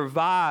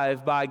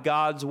survive by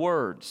God's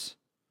words.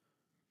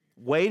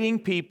 Waiting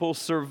people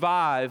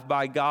survive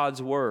by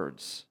God's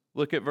words.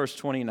 Look at verse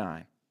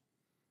 29.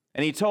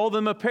 And he told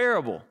them a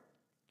parable.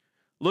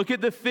 Look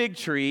at the fig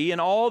tree and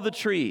all the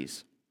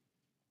trees.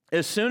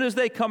 As soon as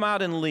they come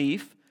out in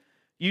leaf,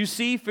 you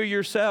see for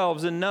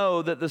yourselves and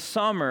know that the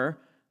summer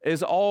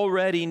is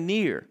already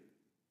near.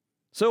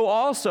 So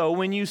also,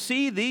 when you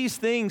see these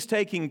things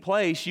taking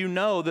place, you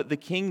know that the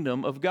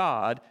kingdom of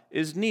God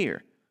is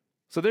near.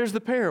 So there's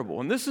the parable,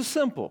 and this is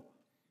simple.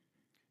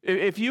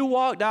 If you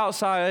walked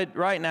outside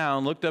right now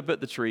and looked up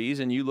at the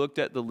trees and you looked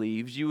at the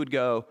leaves, you would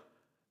go,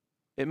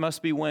 it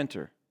must be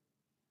winter,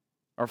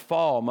 or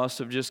fall must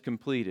have just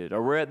completed,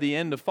 or we're at the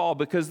end of fall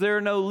because there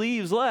are no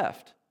leaves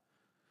left.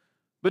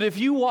 But if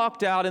you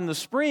walked out in the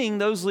spring,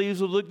 those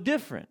leaves would look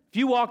different. If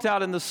you walked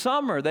out in the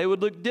summer, they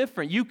would look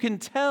different. You can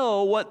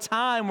tell what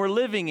time we're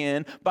living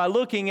in by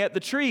looking at the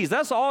trees.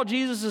 That's all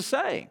Jesus is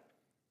saying.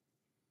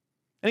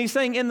 And he's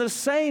saying, in the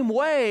same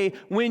way,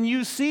 when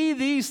you see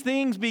these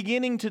things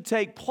beginning to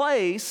take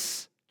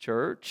place,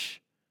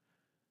 church,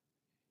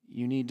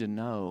 you need to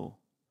know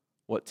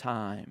what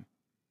time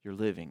you're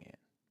living in.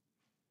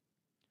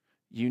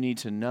 You need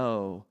to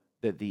know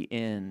that the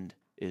end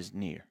is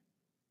near.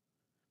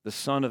 The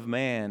Son of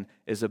Man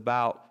is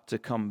about to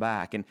come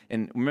back.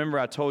 And remember,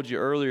 I told you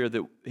earlier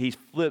that he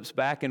flips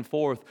back and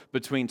forth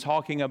between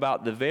talking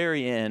about the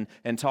very end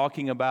and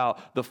talking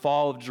about the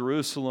fall of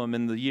Jerusalem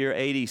in the year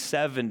AD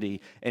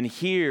 70. And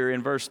here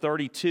in verse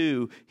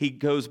 32, he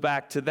goes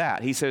back to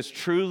that. He says,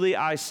 truly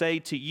I say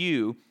to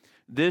you,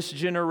 this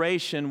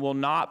generation will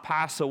not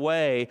pass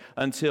away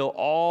until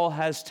all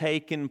has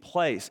taken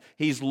place.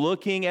 He's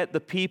looking at the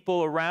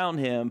people around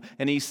him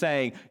and he's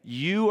saying,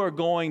 you are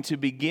going to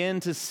begin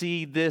to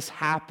see this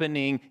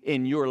happening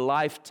in your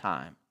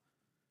lifetime.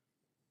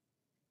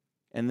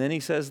 And then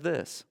he says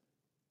this,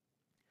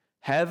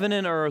 heaven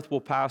and earth will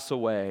pass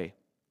away,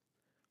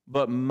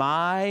 but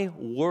my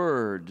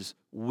words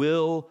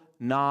will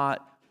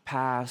not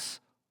pass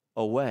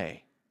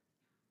away.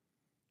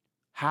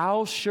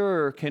 How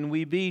sure can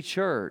we be,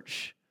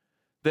 church,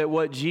 that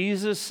what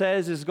Jesus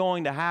says is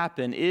going to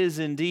happen is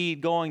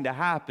indeed going to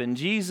happen?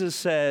 Jesus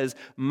says,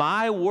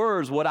 my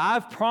words, what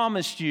I've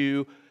promised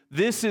you,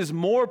 this is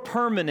more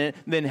permanent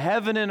than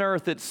heaven and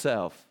earth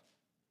itself.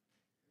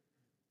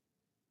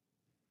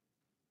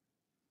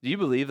 Do you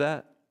believe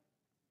that?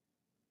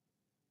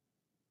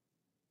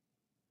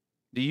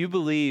 Do you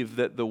believe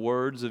that the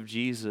words of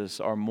Jesus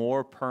are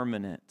more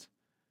permanent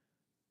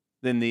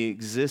than the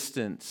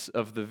existence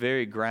of the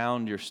very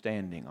ground you're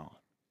standing on?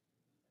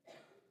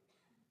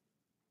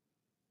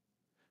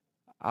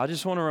 I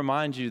just want to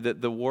remind you that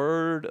the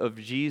word of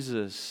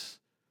Jesus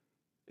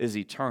is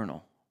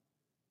eternal.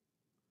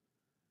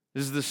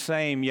 This is the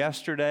same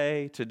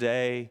yesterday,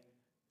 today,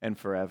 and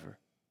forever.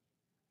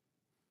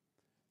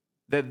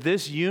 That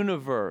this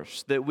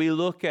universe that we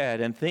look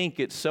at and think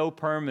it's so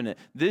permanent,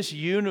 this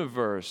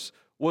universe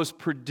was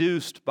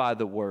produced by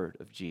the word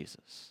of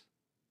Jesus.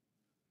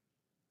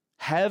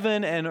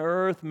 Heaven and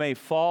earth may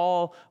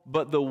fall,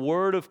 but the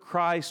word of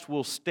Christ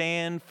will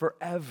stand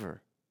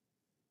forever.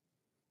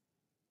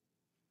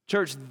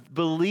 Church,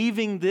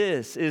 believing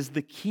this is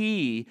the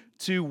key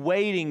to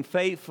waiting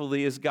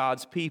faithfully as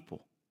God's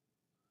people.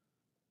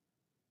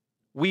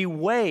 We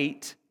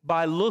wait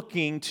by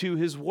looking to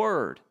His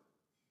word.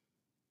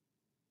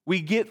 We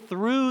get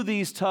through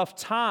these tough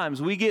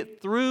times. We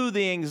get through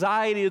the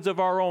anxieties of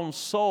our own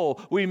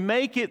soul. We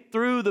make it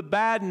through the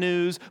bad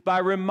news by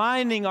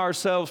reminding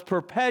ourselves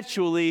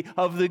perpetually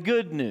of the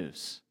good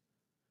news.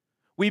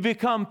 We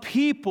become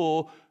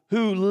people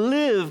who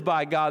live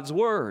by God's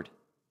word.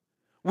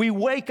 We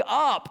wake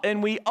up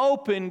and we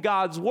open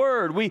God's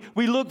word. We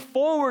look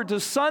forward to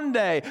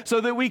Sunday so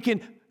that we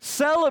can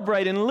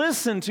celebrate and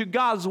listen to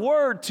God's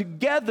word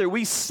together.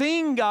 We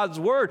sing God's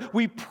word.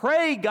 We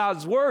pray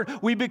God's word.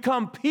 We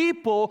become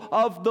people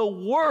of the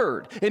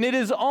word. And it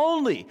is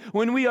only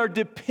when we are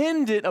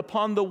dependent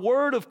upon the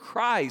word of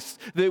Christ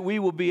that we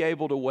will be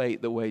able to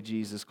wait the way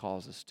Jesus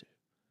calls us to.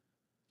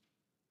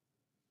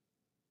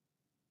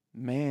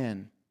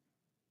 Man,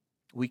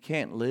 we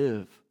can't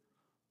live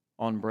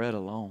on bread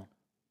alone.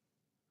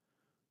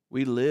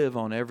 We live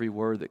on every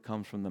word that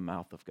comes from the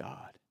mouth of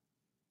God.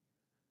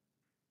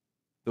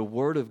 The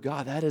word of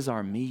God, that is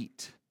our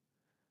meat.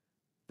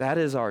 That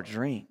is our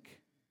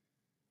drink.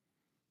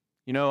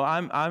 You know,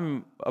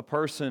 I'm a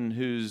person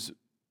who's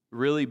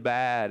really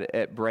bad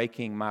at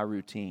breaking my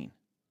routine.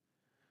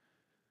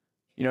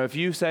 You know, if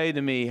you say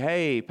to me,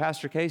 hey,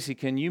 Pastor Casey,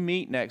 can you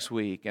meet next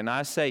week? And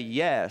I say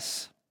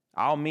yes,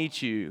 I'll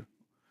meet you,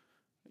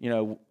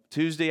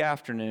 Tuesday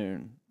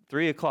afternoon,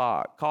 3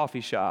 o'clock,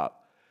 coffee shop.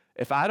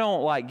 If I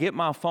don't get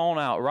my phone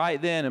out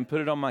right then and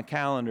put it on my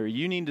calendar,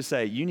 you need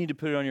to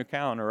put it on your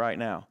calendar right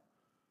now.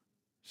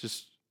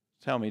 Just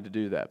tell me to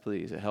do that,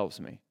 please. It helps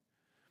me.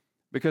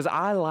 Because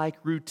I like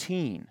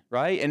routine,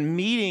 right? And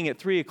meeting at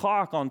 3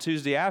 o'clock on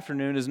Tuesday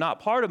afternoon is not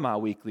part of my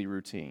weekly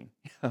routine.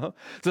 So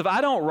if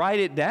I don't write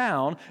it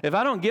down, if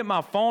I don't get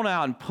my phone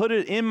out and put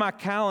it in my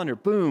calendar,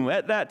 boom,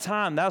 at that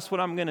time, that's what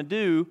I'm going to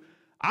do.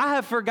 I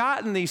have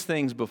forgotten these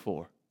things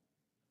before.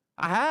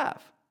 I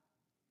have.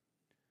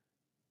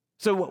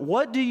 So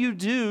what do you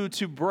do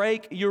to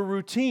break your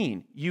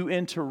routine? You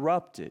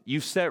interrupt it.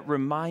 You set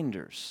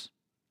reminders,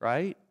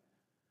 right?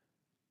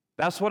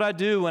 That's what I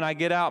do when I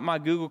get out my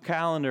Google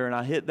Calendar and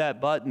I hit that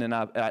button and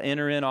I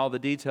enter in all the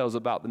details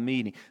about the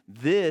meeting.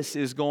 This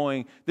is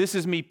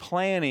me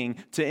planning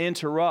to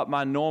interrupt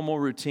my normal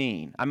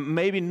routine.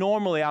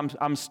 Normally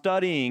I'm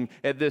studying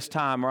at this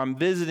time or I'm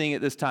visiting at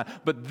this time,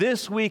 but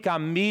this week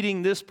I'm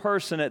meeting this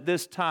person at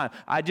this time.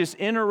 I just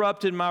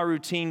interrupted my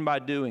routine by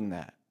doing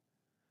that.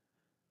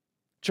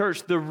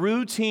 Church, the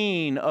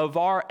routine of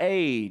our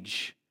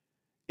age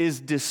is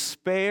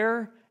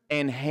despair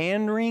and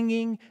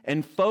hand-wringing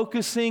and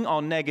focusing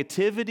on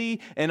negativity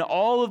and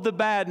all of the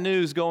bad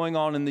news going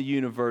on in the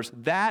universe.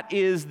 That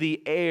is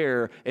the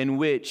air in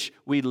which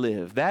we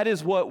live. That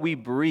is what we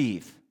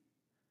breathe.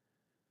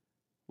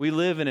 We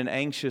live in an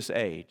anxious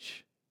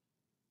age.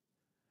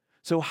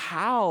 So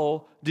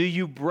how do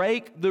you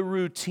break the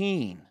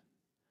routine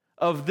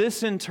of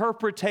this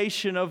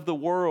interpretation of the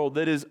world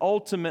that is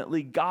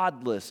ultimately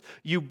godless?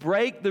 You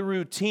break the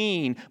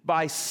routine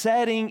by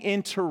setting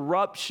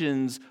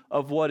interruptions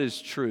of what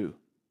is true.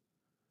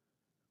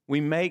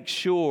 We make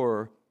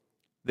sure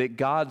that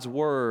God's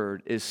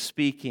word is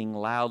speaking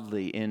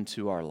loudly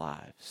into our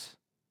lives.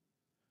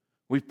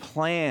 We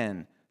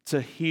plan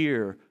to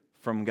hear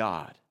from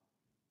God.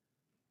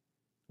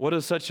 What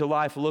does such a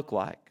life look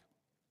like?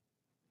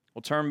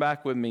 Well, turn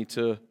back with me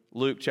to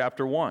Luke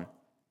chapter 1.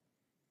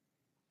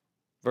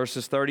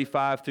 Verses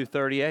 35 through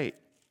 38.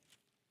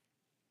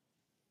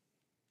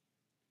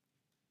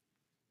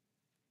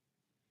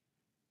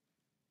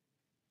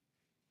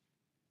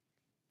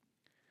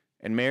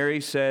 And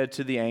Mary said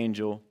to the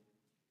angel,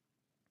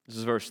 this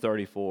is verse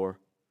 34,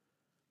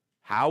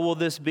 "How will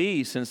this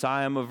be since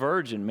I am a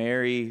virgin?"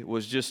 Mary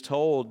was just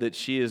told that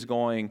she is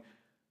going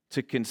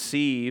to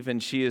conceive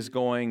and she is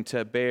going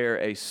to bear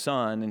a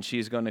son and she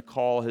is going to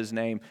call his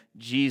name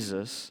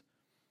Jesus.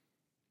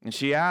 And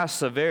she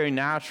asks a very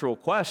natural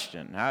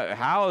question.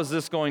 How is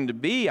this going to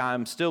be?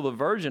 I'm still a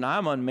virgin.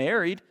 I'm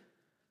unmarried.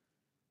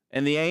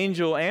 And the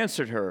angel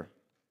answered her,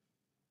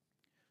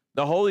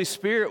 "The Holy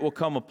Spirit will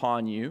come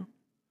upon you,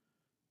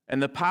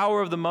 and the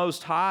power of the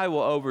Most High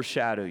will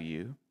overshadow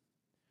you.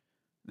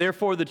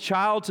 Therefore, the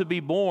child to be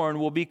born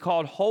will be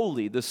called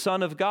Holy, the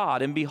Son of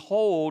God. And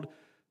behold,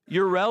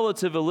 your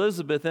relative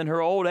Elizabeth in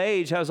her old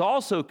age has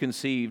also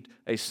conceived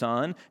a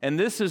son, and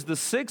this is the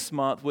 6th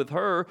month with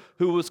her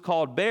who was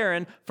called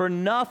barren, for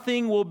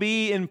nothing will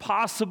be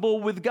impossible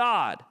with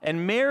God."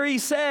 And Mary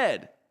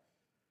said,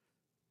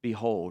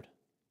 "Behold,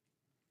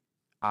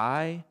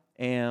 I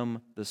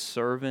am the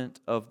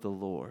servant of the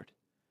Lord.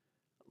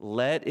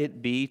 Let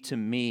it be to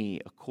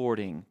me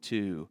according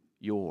to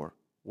your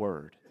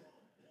word."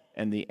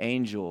 And the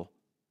angel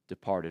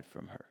departed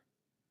from her.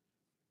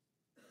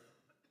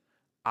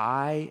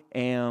 I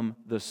am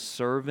the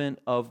servant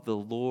of the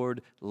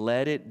Lord.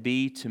 Let it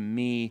be to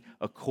me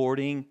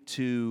according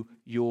to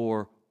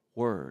your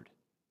word.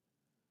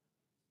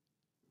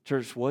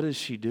 Church, what is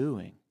she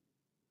doing?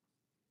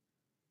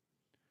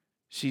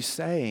 She's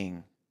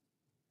saying,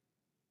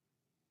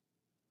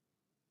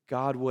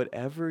 God,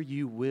 whatever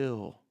you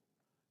will,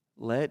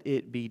 let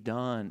it be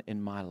done in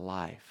my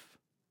life.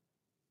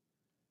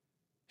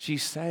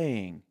 She's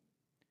saying,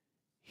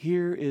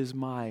 here is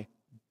my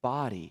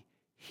body.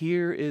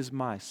 Here is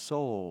my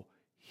soul.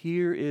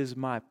 Here is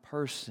my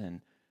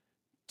person.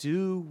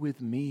 Do with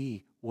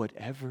me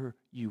whatever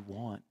you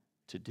want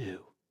to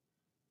do.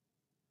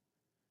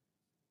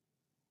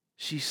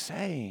 She's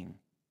saying,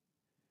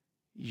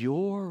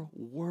 your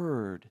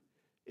word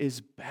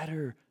is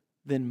better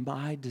than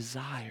my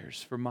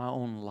desires for my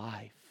own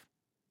life.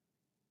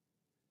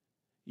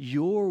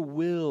 Your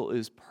will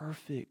is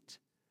perfect.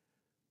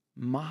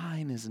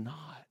 Mine is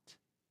not.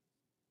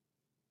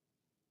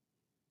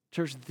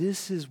 Church,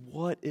 this is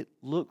what it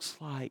looks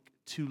like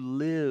to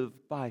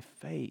live by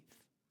faith.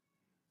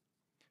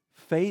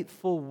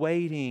 Faithful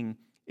waiting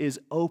is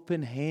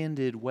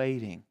open-handed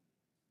waiting.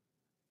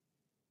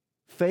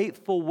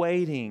 Faithful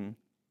waiting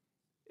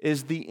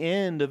is the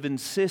end of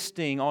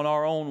insisting on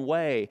our own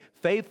way.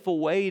 Faithful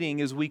waiting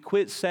is we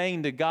quit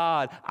saying to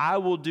God, I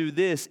will do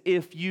this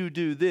if you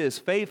do this.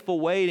 Faithful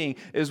waiting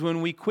is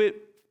when we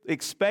quit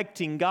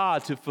expecting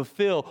God to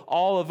fulfill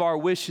all of our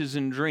wishes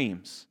and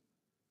dreams.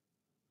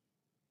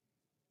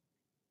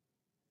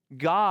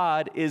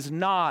 God is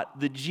not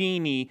the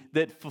genie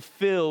that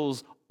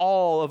fulfills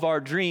all of our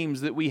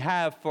dreams that we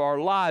have for our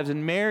lives.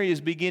 And Mary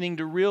is beginning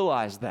to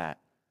realize that.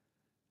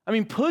 I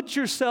mean, put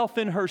yourself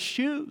in her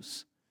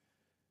shoes.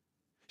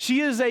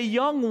 She is a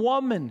young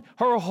woman.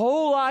 Her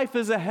whole life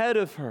is ahead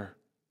of her.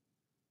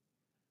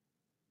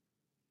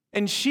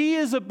 And she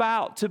is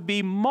about to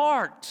be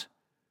marked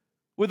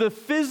with a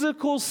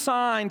physical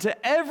sign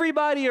to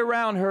everybody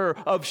around her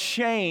of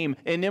shame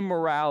and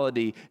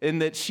immorality,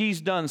 and that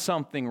she's done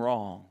something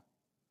wrong.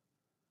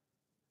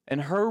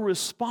 And her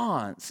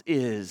response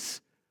is,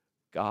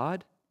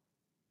 God,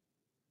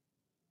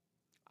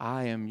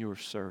 I am your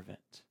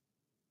servant.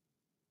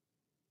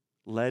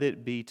 Let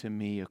it be to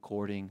me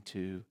according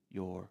to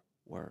your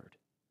word.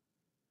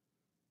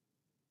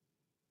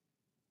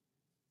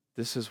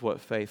 This is what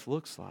faith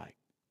looks like.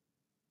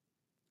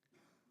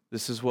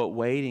 This is what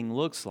waiting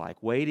looks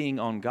like. Waiting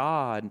on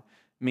God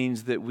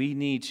means that we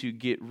need to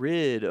get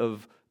rid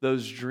of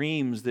those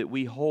dreams that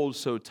we hold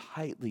so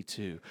tightly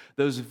to,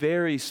 those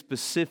very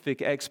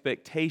specific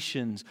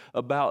expectations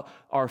about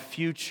our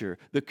future,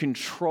 the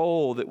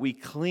control that we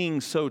cling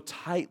so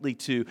tightly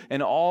to,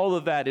 and all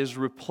of that is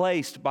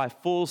replaced by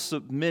full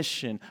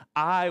submission.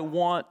 I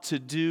want to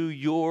do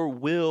your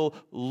will,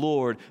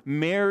 Lord.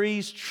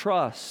 Mary's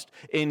trust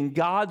in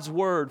God's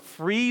word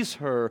frees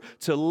her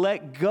to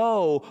let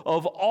go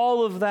of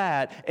all of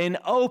that and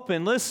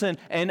open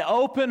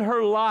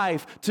her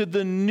life to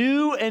the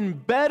new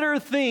and better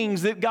things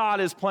that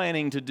God is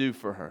planning to do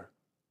for her.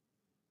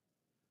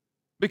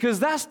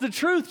 Because that's the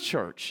truth,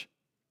 church.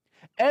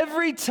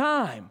 Every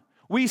time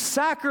we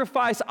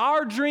sacrifice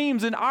our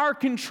dreams and our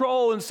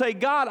control and say,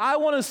 God, I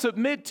want to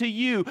submit to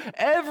you,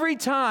 every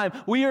time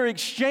we are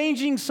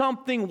exchanging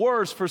something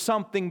worse for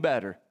something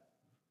better.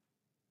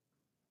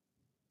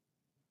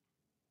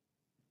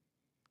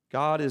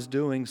 God is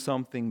doing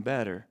something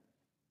better.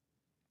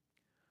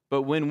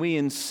 But when we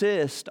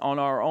insist on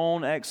our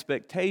own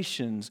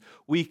expectations,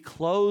 we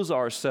close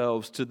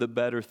ourselves to the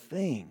better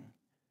thing.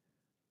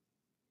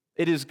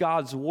 It is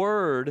God's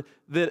word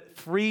that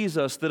frees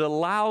us, that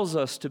allows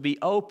us to be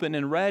open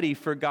and ready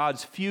for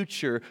God's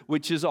future,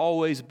 which is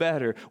always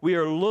better. We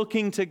are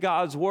looking to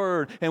God's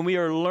word, and we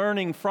are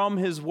learning from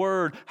his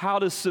word how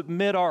to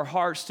submit our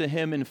hearts to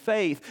him in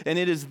faith. And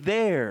it is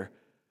there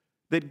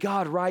that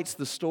God writes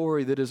the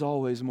story that is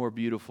always more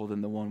beautiful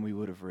than the one we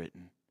would have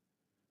written.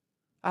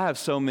 I have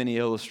so many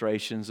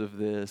illustrations of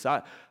this.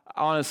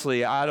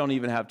 Honestly, I don't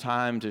even have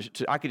time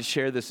I could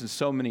share this in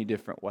so many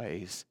different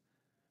ways.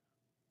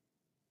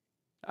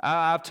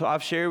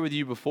 I've shared with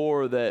you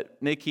before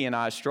that Nikki and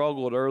I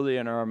struggled early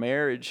in our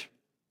marriage.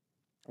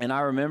 And I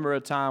remember a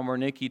time where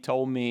Nikki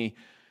told me,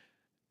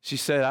 she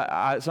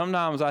said,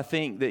 sometimes I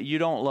think that you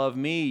don't love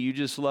me, you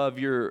just love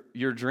your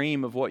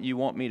dream of what you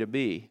want me to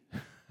be.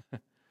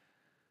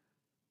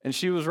 And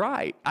she was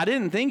right. I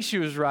didn't think she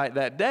was right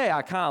that day.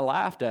 I kind of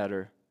laughed at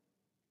her.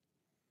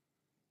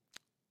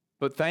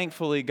 But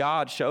thankfully,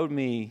 God showed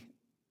me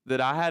that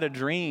I had a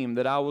dream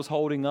that I was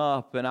holding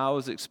up, and I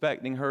was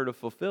expecting her to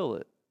fulfill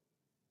it.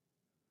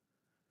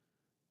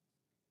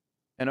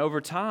 And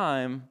over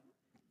time,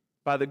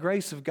 by the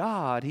grace of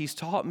God, he's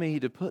taught me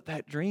to put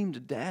that dream to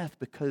death,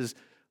 because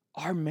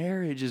our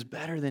marriage is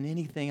better than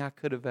anything I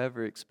could have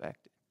ever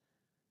expected.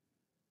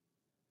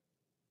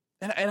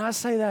 And I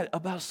say that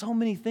about so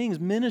many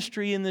things.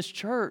 Ministry in this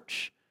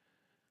church.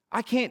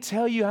 I can't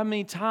tell you how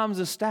many times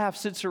the staff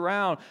sits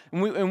around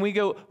and we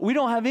go, we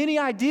don't have any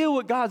idea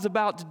what God's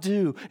about to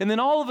do. And then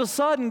all of a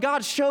sudden,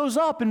 God shows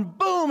up and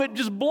boom, it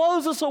just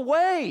blows us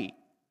away.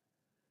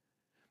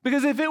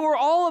 Because if it were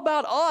all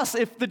about us,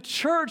 if the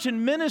church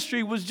and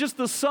ministry was just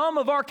the sum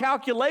of our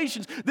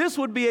calculations, this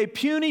would be a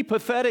puny,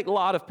 pathetic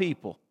lot of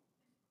people.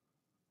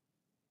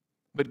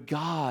 But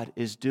God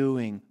is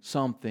doing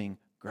something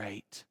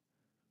great.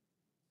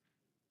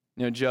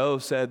 You know, Joe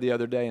said the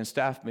other day in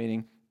staff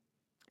meeting,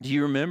 do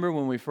you remember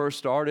when we first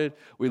started,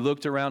 we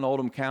looked around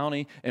Oldham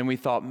County and we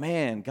thought,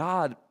 man,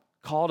 God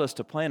called us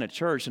to plant a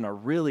church in a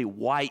really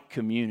white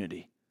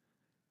community.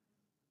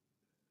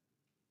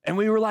 And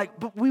we were like,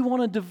 but we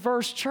want a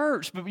diverse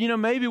church. But,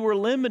 maybe we're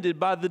limited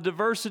by the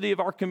diversity of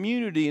our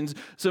community. And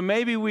so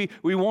maybe we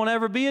won't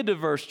ever be a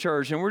diverse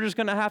church, and we're just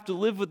going to have to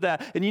live with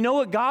that. And you know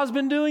what God's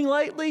been doing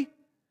lately?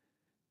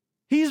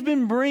 He's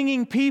been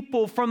bringing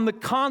people from the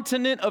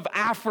continent of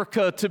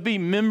Africa to be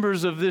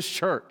members of this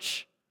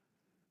church.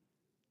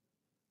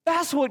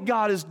 That's what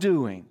God is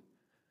doing.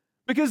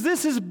 Because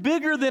this is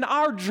bigger than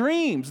our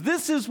dreams.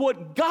 This is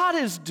what God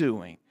is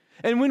doing.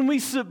 And when we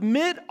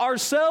submit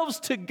ourselves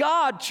to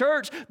God,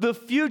 church, the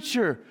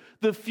future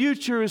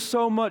is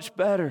so much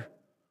better.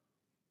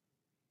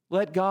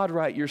 Let God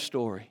write your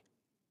story.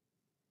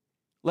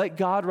 Let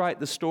God write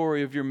the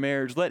story of your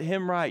marriage. Let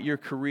Him write your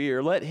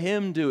career. Let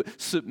Him do it.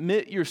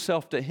 Submit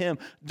yourself to Him.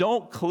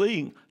 Don't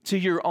cling to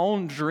your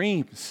own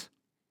dreams.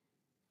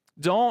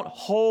 Don't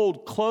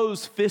hold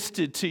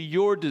closed-fisted to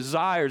your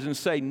desires and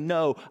say,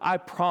 no, I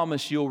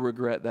promise you'll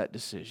regret that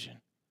decision.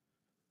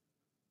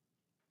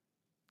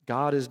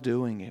 God is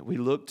doing it. We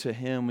look to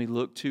Him. We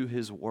look to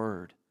His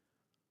Word.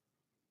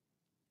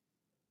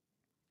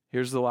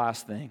 Here's the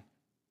last thing.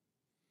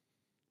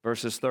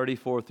 Verses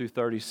 34 through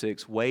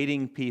 36.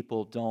 Waiting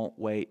people don't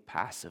wait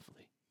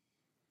passively.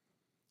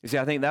 You see,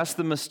 I think that's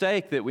the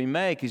mistake that we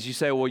make is you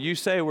say, well, you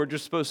say we're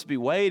just supposed to be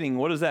waiting.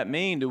 What does that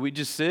mean? Do we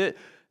just sit?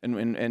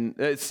 And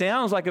it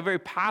sounds like a very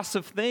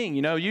passive thing.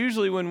 You know,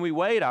 usually when we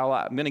wait,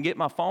 I'm going to get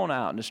my phone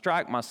out and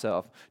distract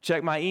myself,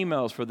 check my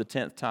emails for the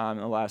 10th time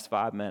in the last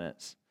 5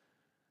 minutes.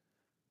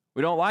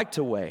 We don't like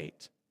to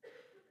wait.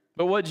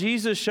 But what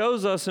Jesus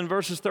shows us in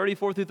verses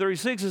 34 through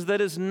 36 is that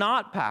it's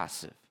not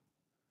passive.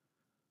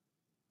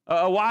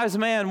 A wise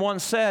man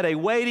once said, a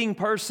waiting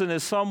person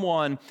is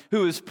someone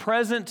who is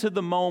present to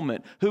the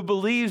moment, who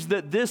believes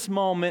that this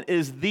moment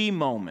is the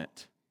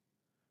moment.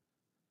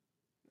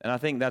 And I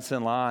think that's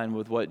in line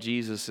with what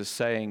Jesus is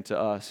saying to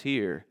us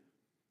here.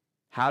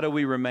 How do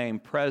we remain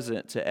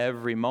present to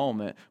every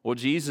moment? Well,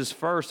 Jesus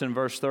first in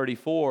verse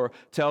 34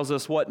 tells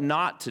us what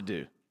not to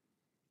do.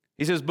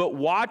 He says, but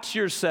watch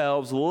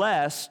yourselves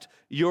lest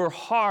your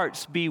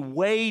hearts be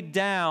weighed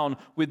down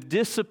with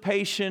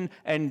dissipation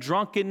and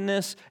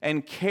drunkenness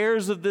and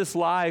cares of this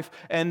life,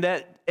 and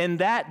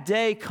that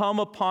day come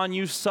upon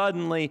you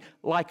suddenly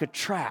like a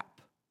trap.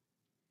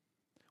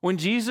 When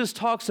Jesus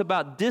talks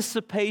about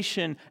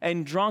dissipation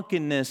and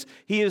drunkenness,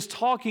 he is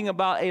talking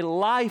about a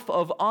life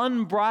of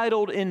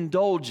unbridled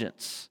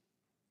indulgence.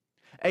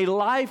 A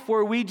life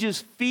where we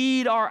just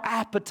feed our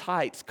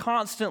appetites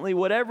constantly,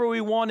 whatever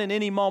we want in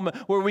any moment,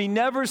 where we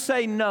never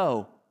say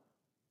no.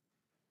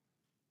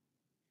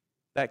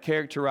 That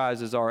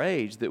characterizes our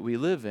age that we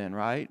live in,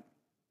 right?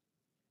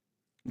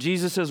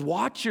 Jesus says,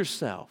 watch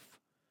yourself.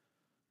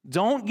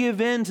 Don't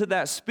give in to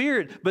that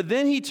spirit. But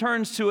then he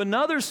turns to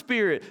another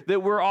spirit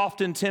that we're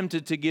often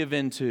tempted to give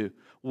into.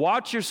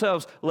 Watch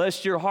yourselves,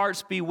 lest your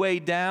hearts be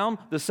weighed down.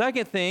 The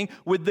second thing,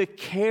 with the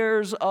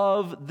cares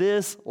of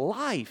this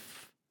life.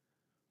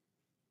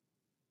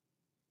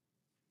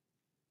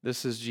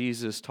 This is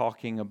Jesus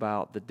talking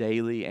about the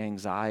daily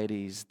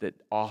anxieties that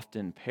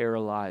often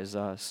paralyze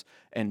us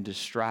and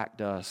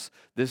distract us.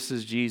 This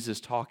is Jesus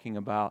talking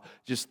about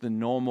just the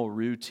normal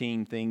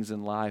routine things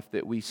in life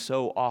that we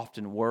so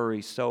often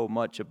worry so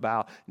much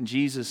about. And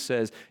Jesus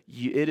says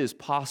it is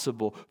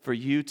possible for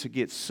you to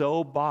get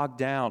so bogged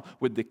down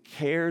with the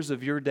cares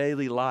of your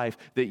daily life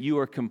that you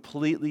are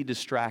completely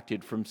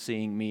distracted from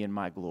seeing me in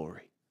my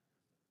glory.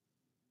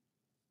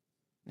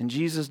 And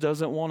Jesus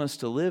doesn't want us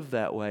to live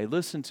that way.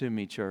 Listen to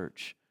me,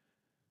 church.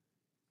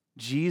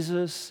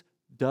 Jesus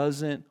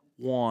doesn't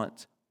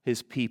want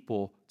his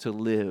people to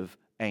live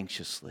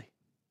anxiously.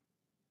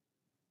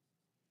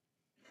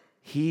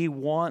 He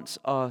wants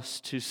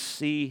us to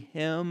see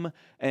him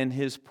and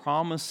his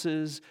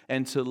promises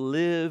and to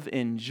live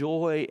in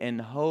joy and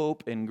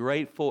hope and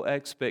grateful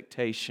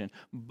expectation.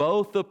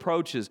 Both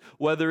approaches,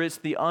 whether it's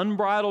the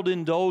unbridled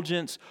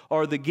indulgence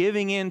or the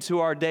giving in to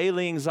our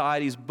daily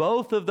anxieties,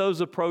 both of those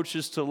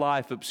approaches to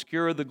life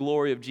obscure the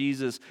glory of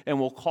Jesus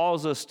and will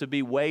cause us to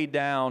be weighed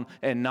down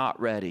and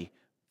not ready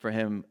for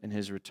him and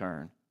his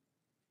return.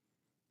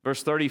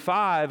 Verse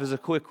 35 is a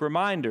quick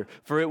reminder,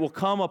 for it will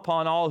come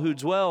upon all who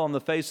dwell on the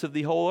face of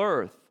the whole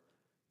earth,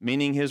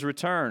 meaning his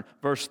return.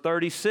 Verse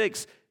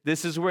 36,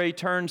 this is where he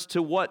turns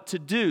to what to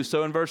do.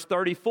 So in verse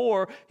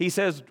 34, he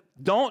says,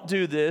 don't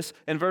do this.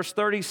 In verse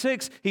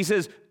 36, he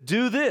says,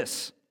 do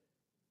this.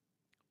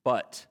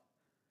 But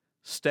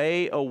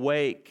stay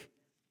awake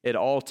at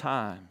all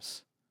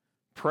times,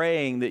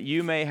 praying that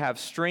you may have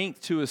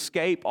strength to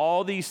escape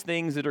all these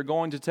things that are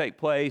going to take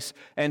place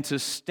and to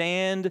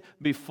stand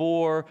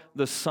before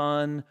the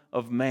Son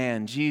of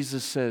Man.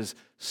 Jesus says,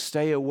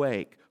 stay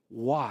awake,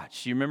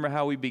 watch. You remember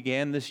how we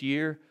began this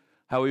year?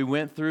 How we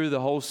went through the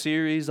whole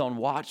series on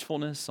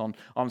watchfulness,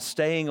 on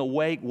staying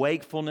awake,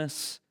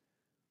 wakefulness.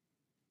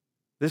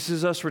 This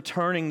is us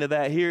returning to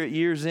that here at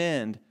year's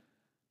end.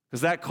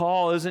 Because that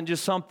call isn't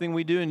just something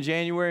we do in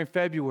January and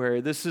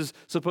February. This is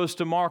supposed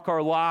to mark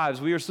our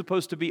lives. We are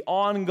supposed to be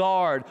on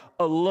guard,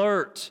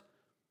 alert,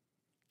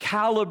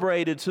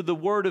 calibrated to the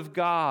Word of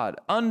God,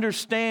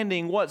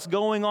 understanding what's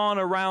going on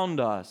around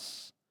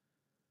us.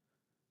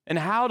 And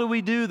how do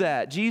we do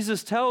that?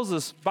 Jesus tells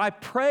us by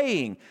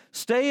praying.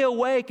 Stay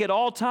awake at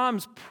all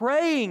times,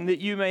 praying that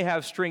you may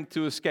have strength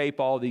to escape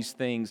all these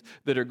things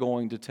that are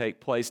going to take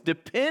place.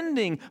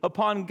 Depending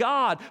upon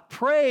God,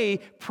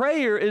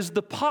 prayer is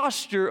the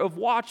posture of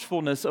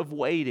watchfulness, of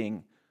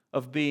waiting,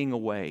 of being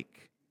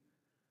awake.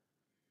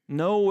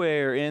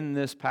 Nowhere in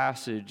this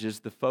passage is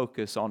the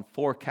focus on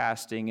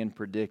forecasting and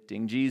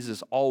predicting.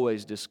 Jesus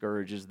always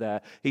discourages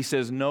that. He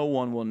says no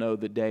one will know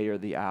the day or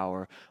the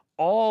hour.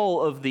 All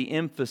of the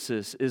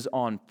emphasis is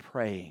on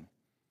praying.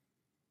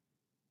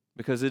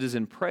 Because it is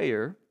in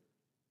prayer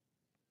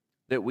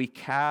that we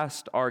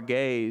cast our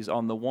gaze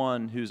on the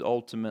one who's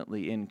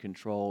ultimately in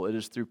control. It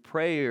is through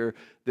prayer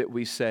that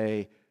we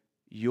say,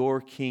 your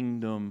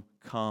kingdom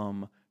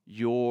come,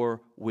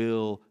 your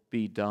will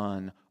be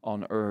done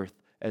on earth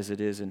as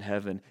it is in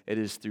heaven. It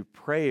is through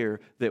prayer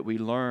that we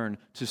learn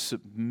to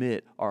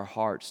submit our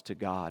hearts to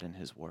God and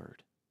his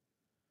word.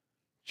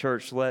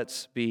 Church,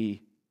 let's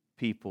be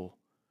people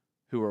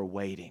who are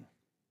waiting,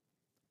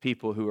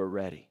 people who are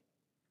ready.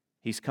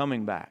 He's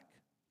coming back.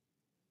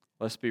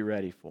 Let's be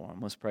ready for him.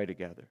 Let's pray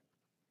together.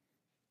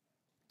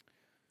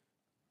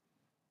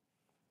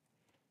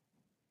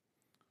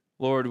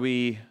 Lord,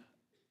 we're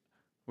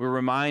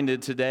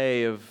reminded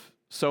today of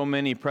so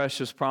many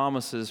precious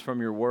promises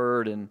from your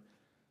word. And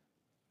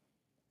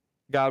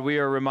God, we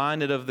are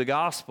reminded of the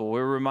gospel.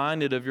 We're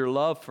reminded of your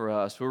love for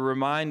us. We're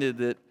reminded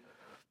that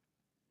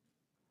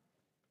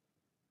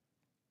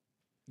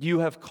you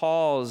have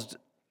caused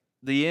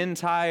the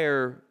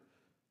entire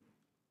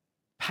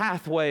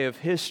pathway of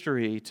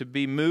history to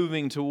be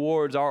moving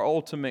towards our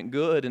ultimate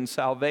good and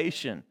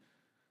salvation,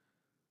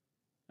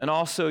 and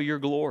also your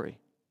glory.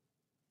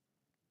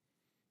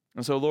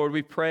 And so, Lord,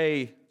 we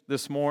pray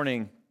this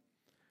morning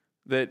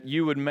that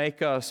you would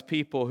make us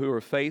people who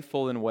are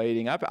faithful in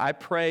waiting. I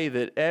pray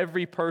that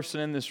every person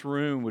in this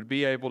room would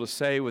be able to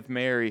say with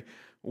Mary,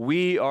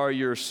 "We are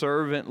your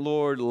servant,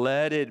 Lord.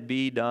 Let it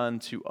be done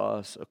to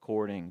us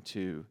according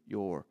to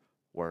your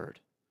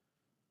word."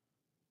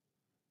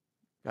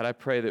 God, I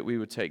pray that we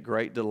would take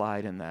great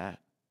delight in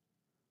that,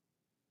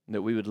 and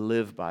that we would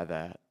live by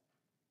that.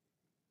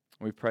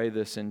 We pray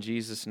this in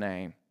Jesus'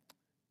 name.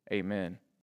 Amen.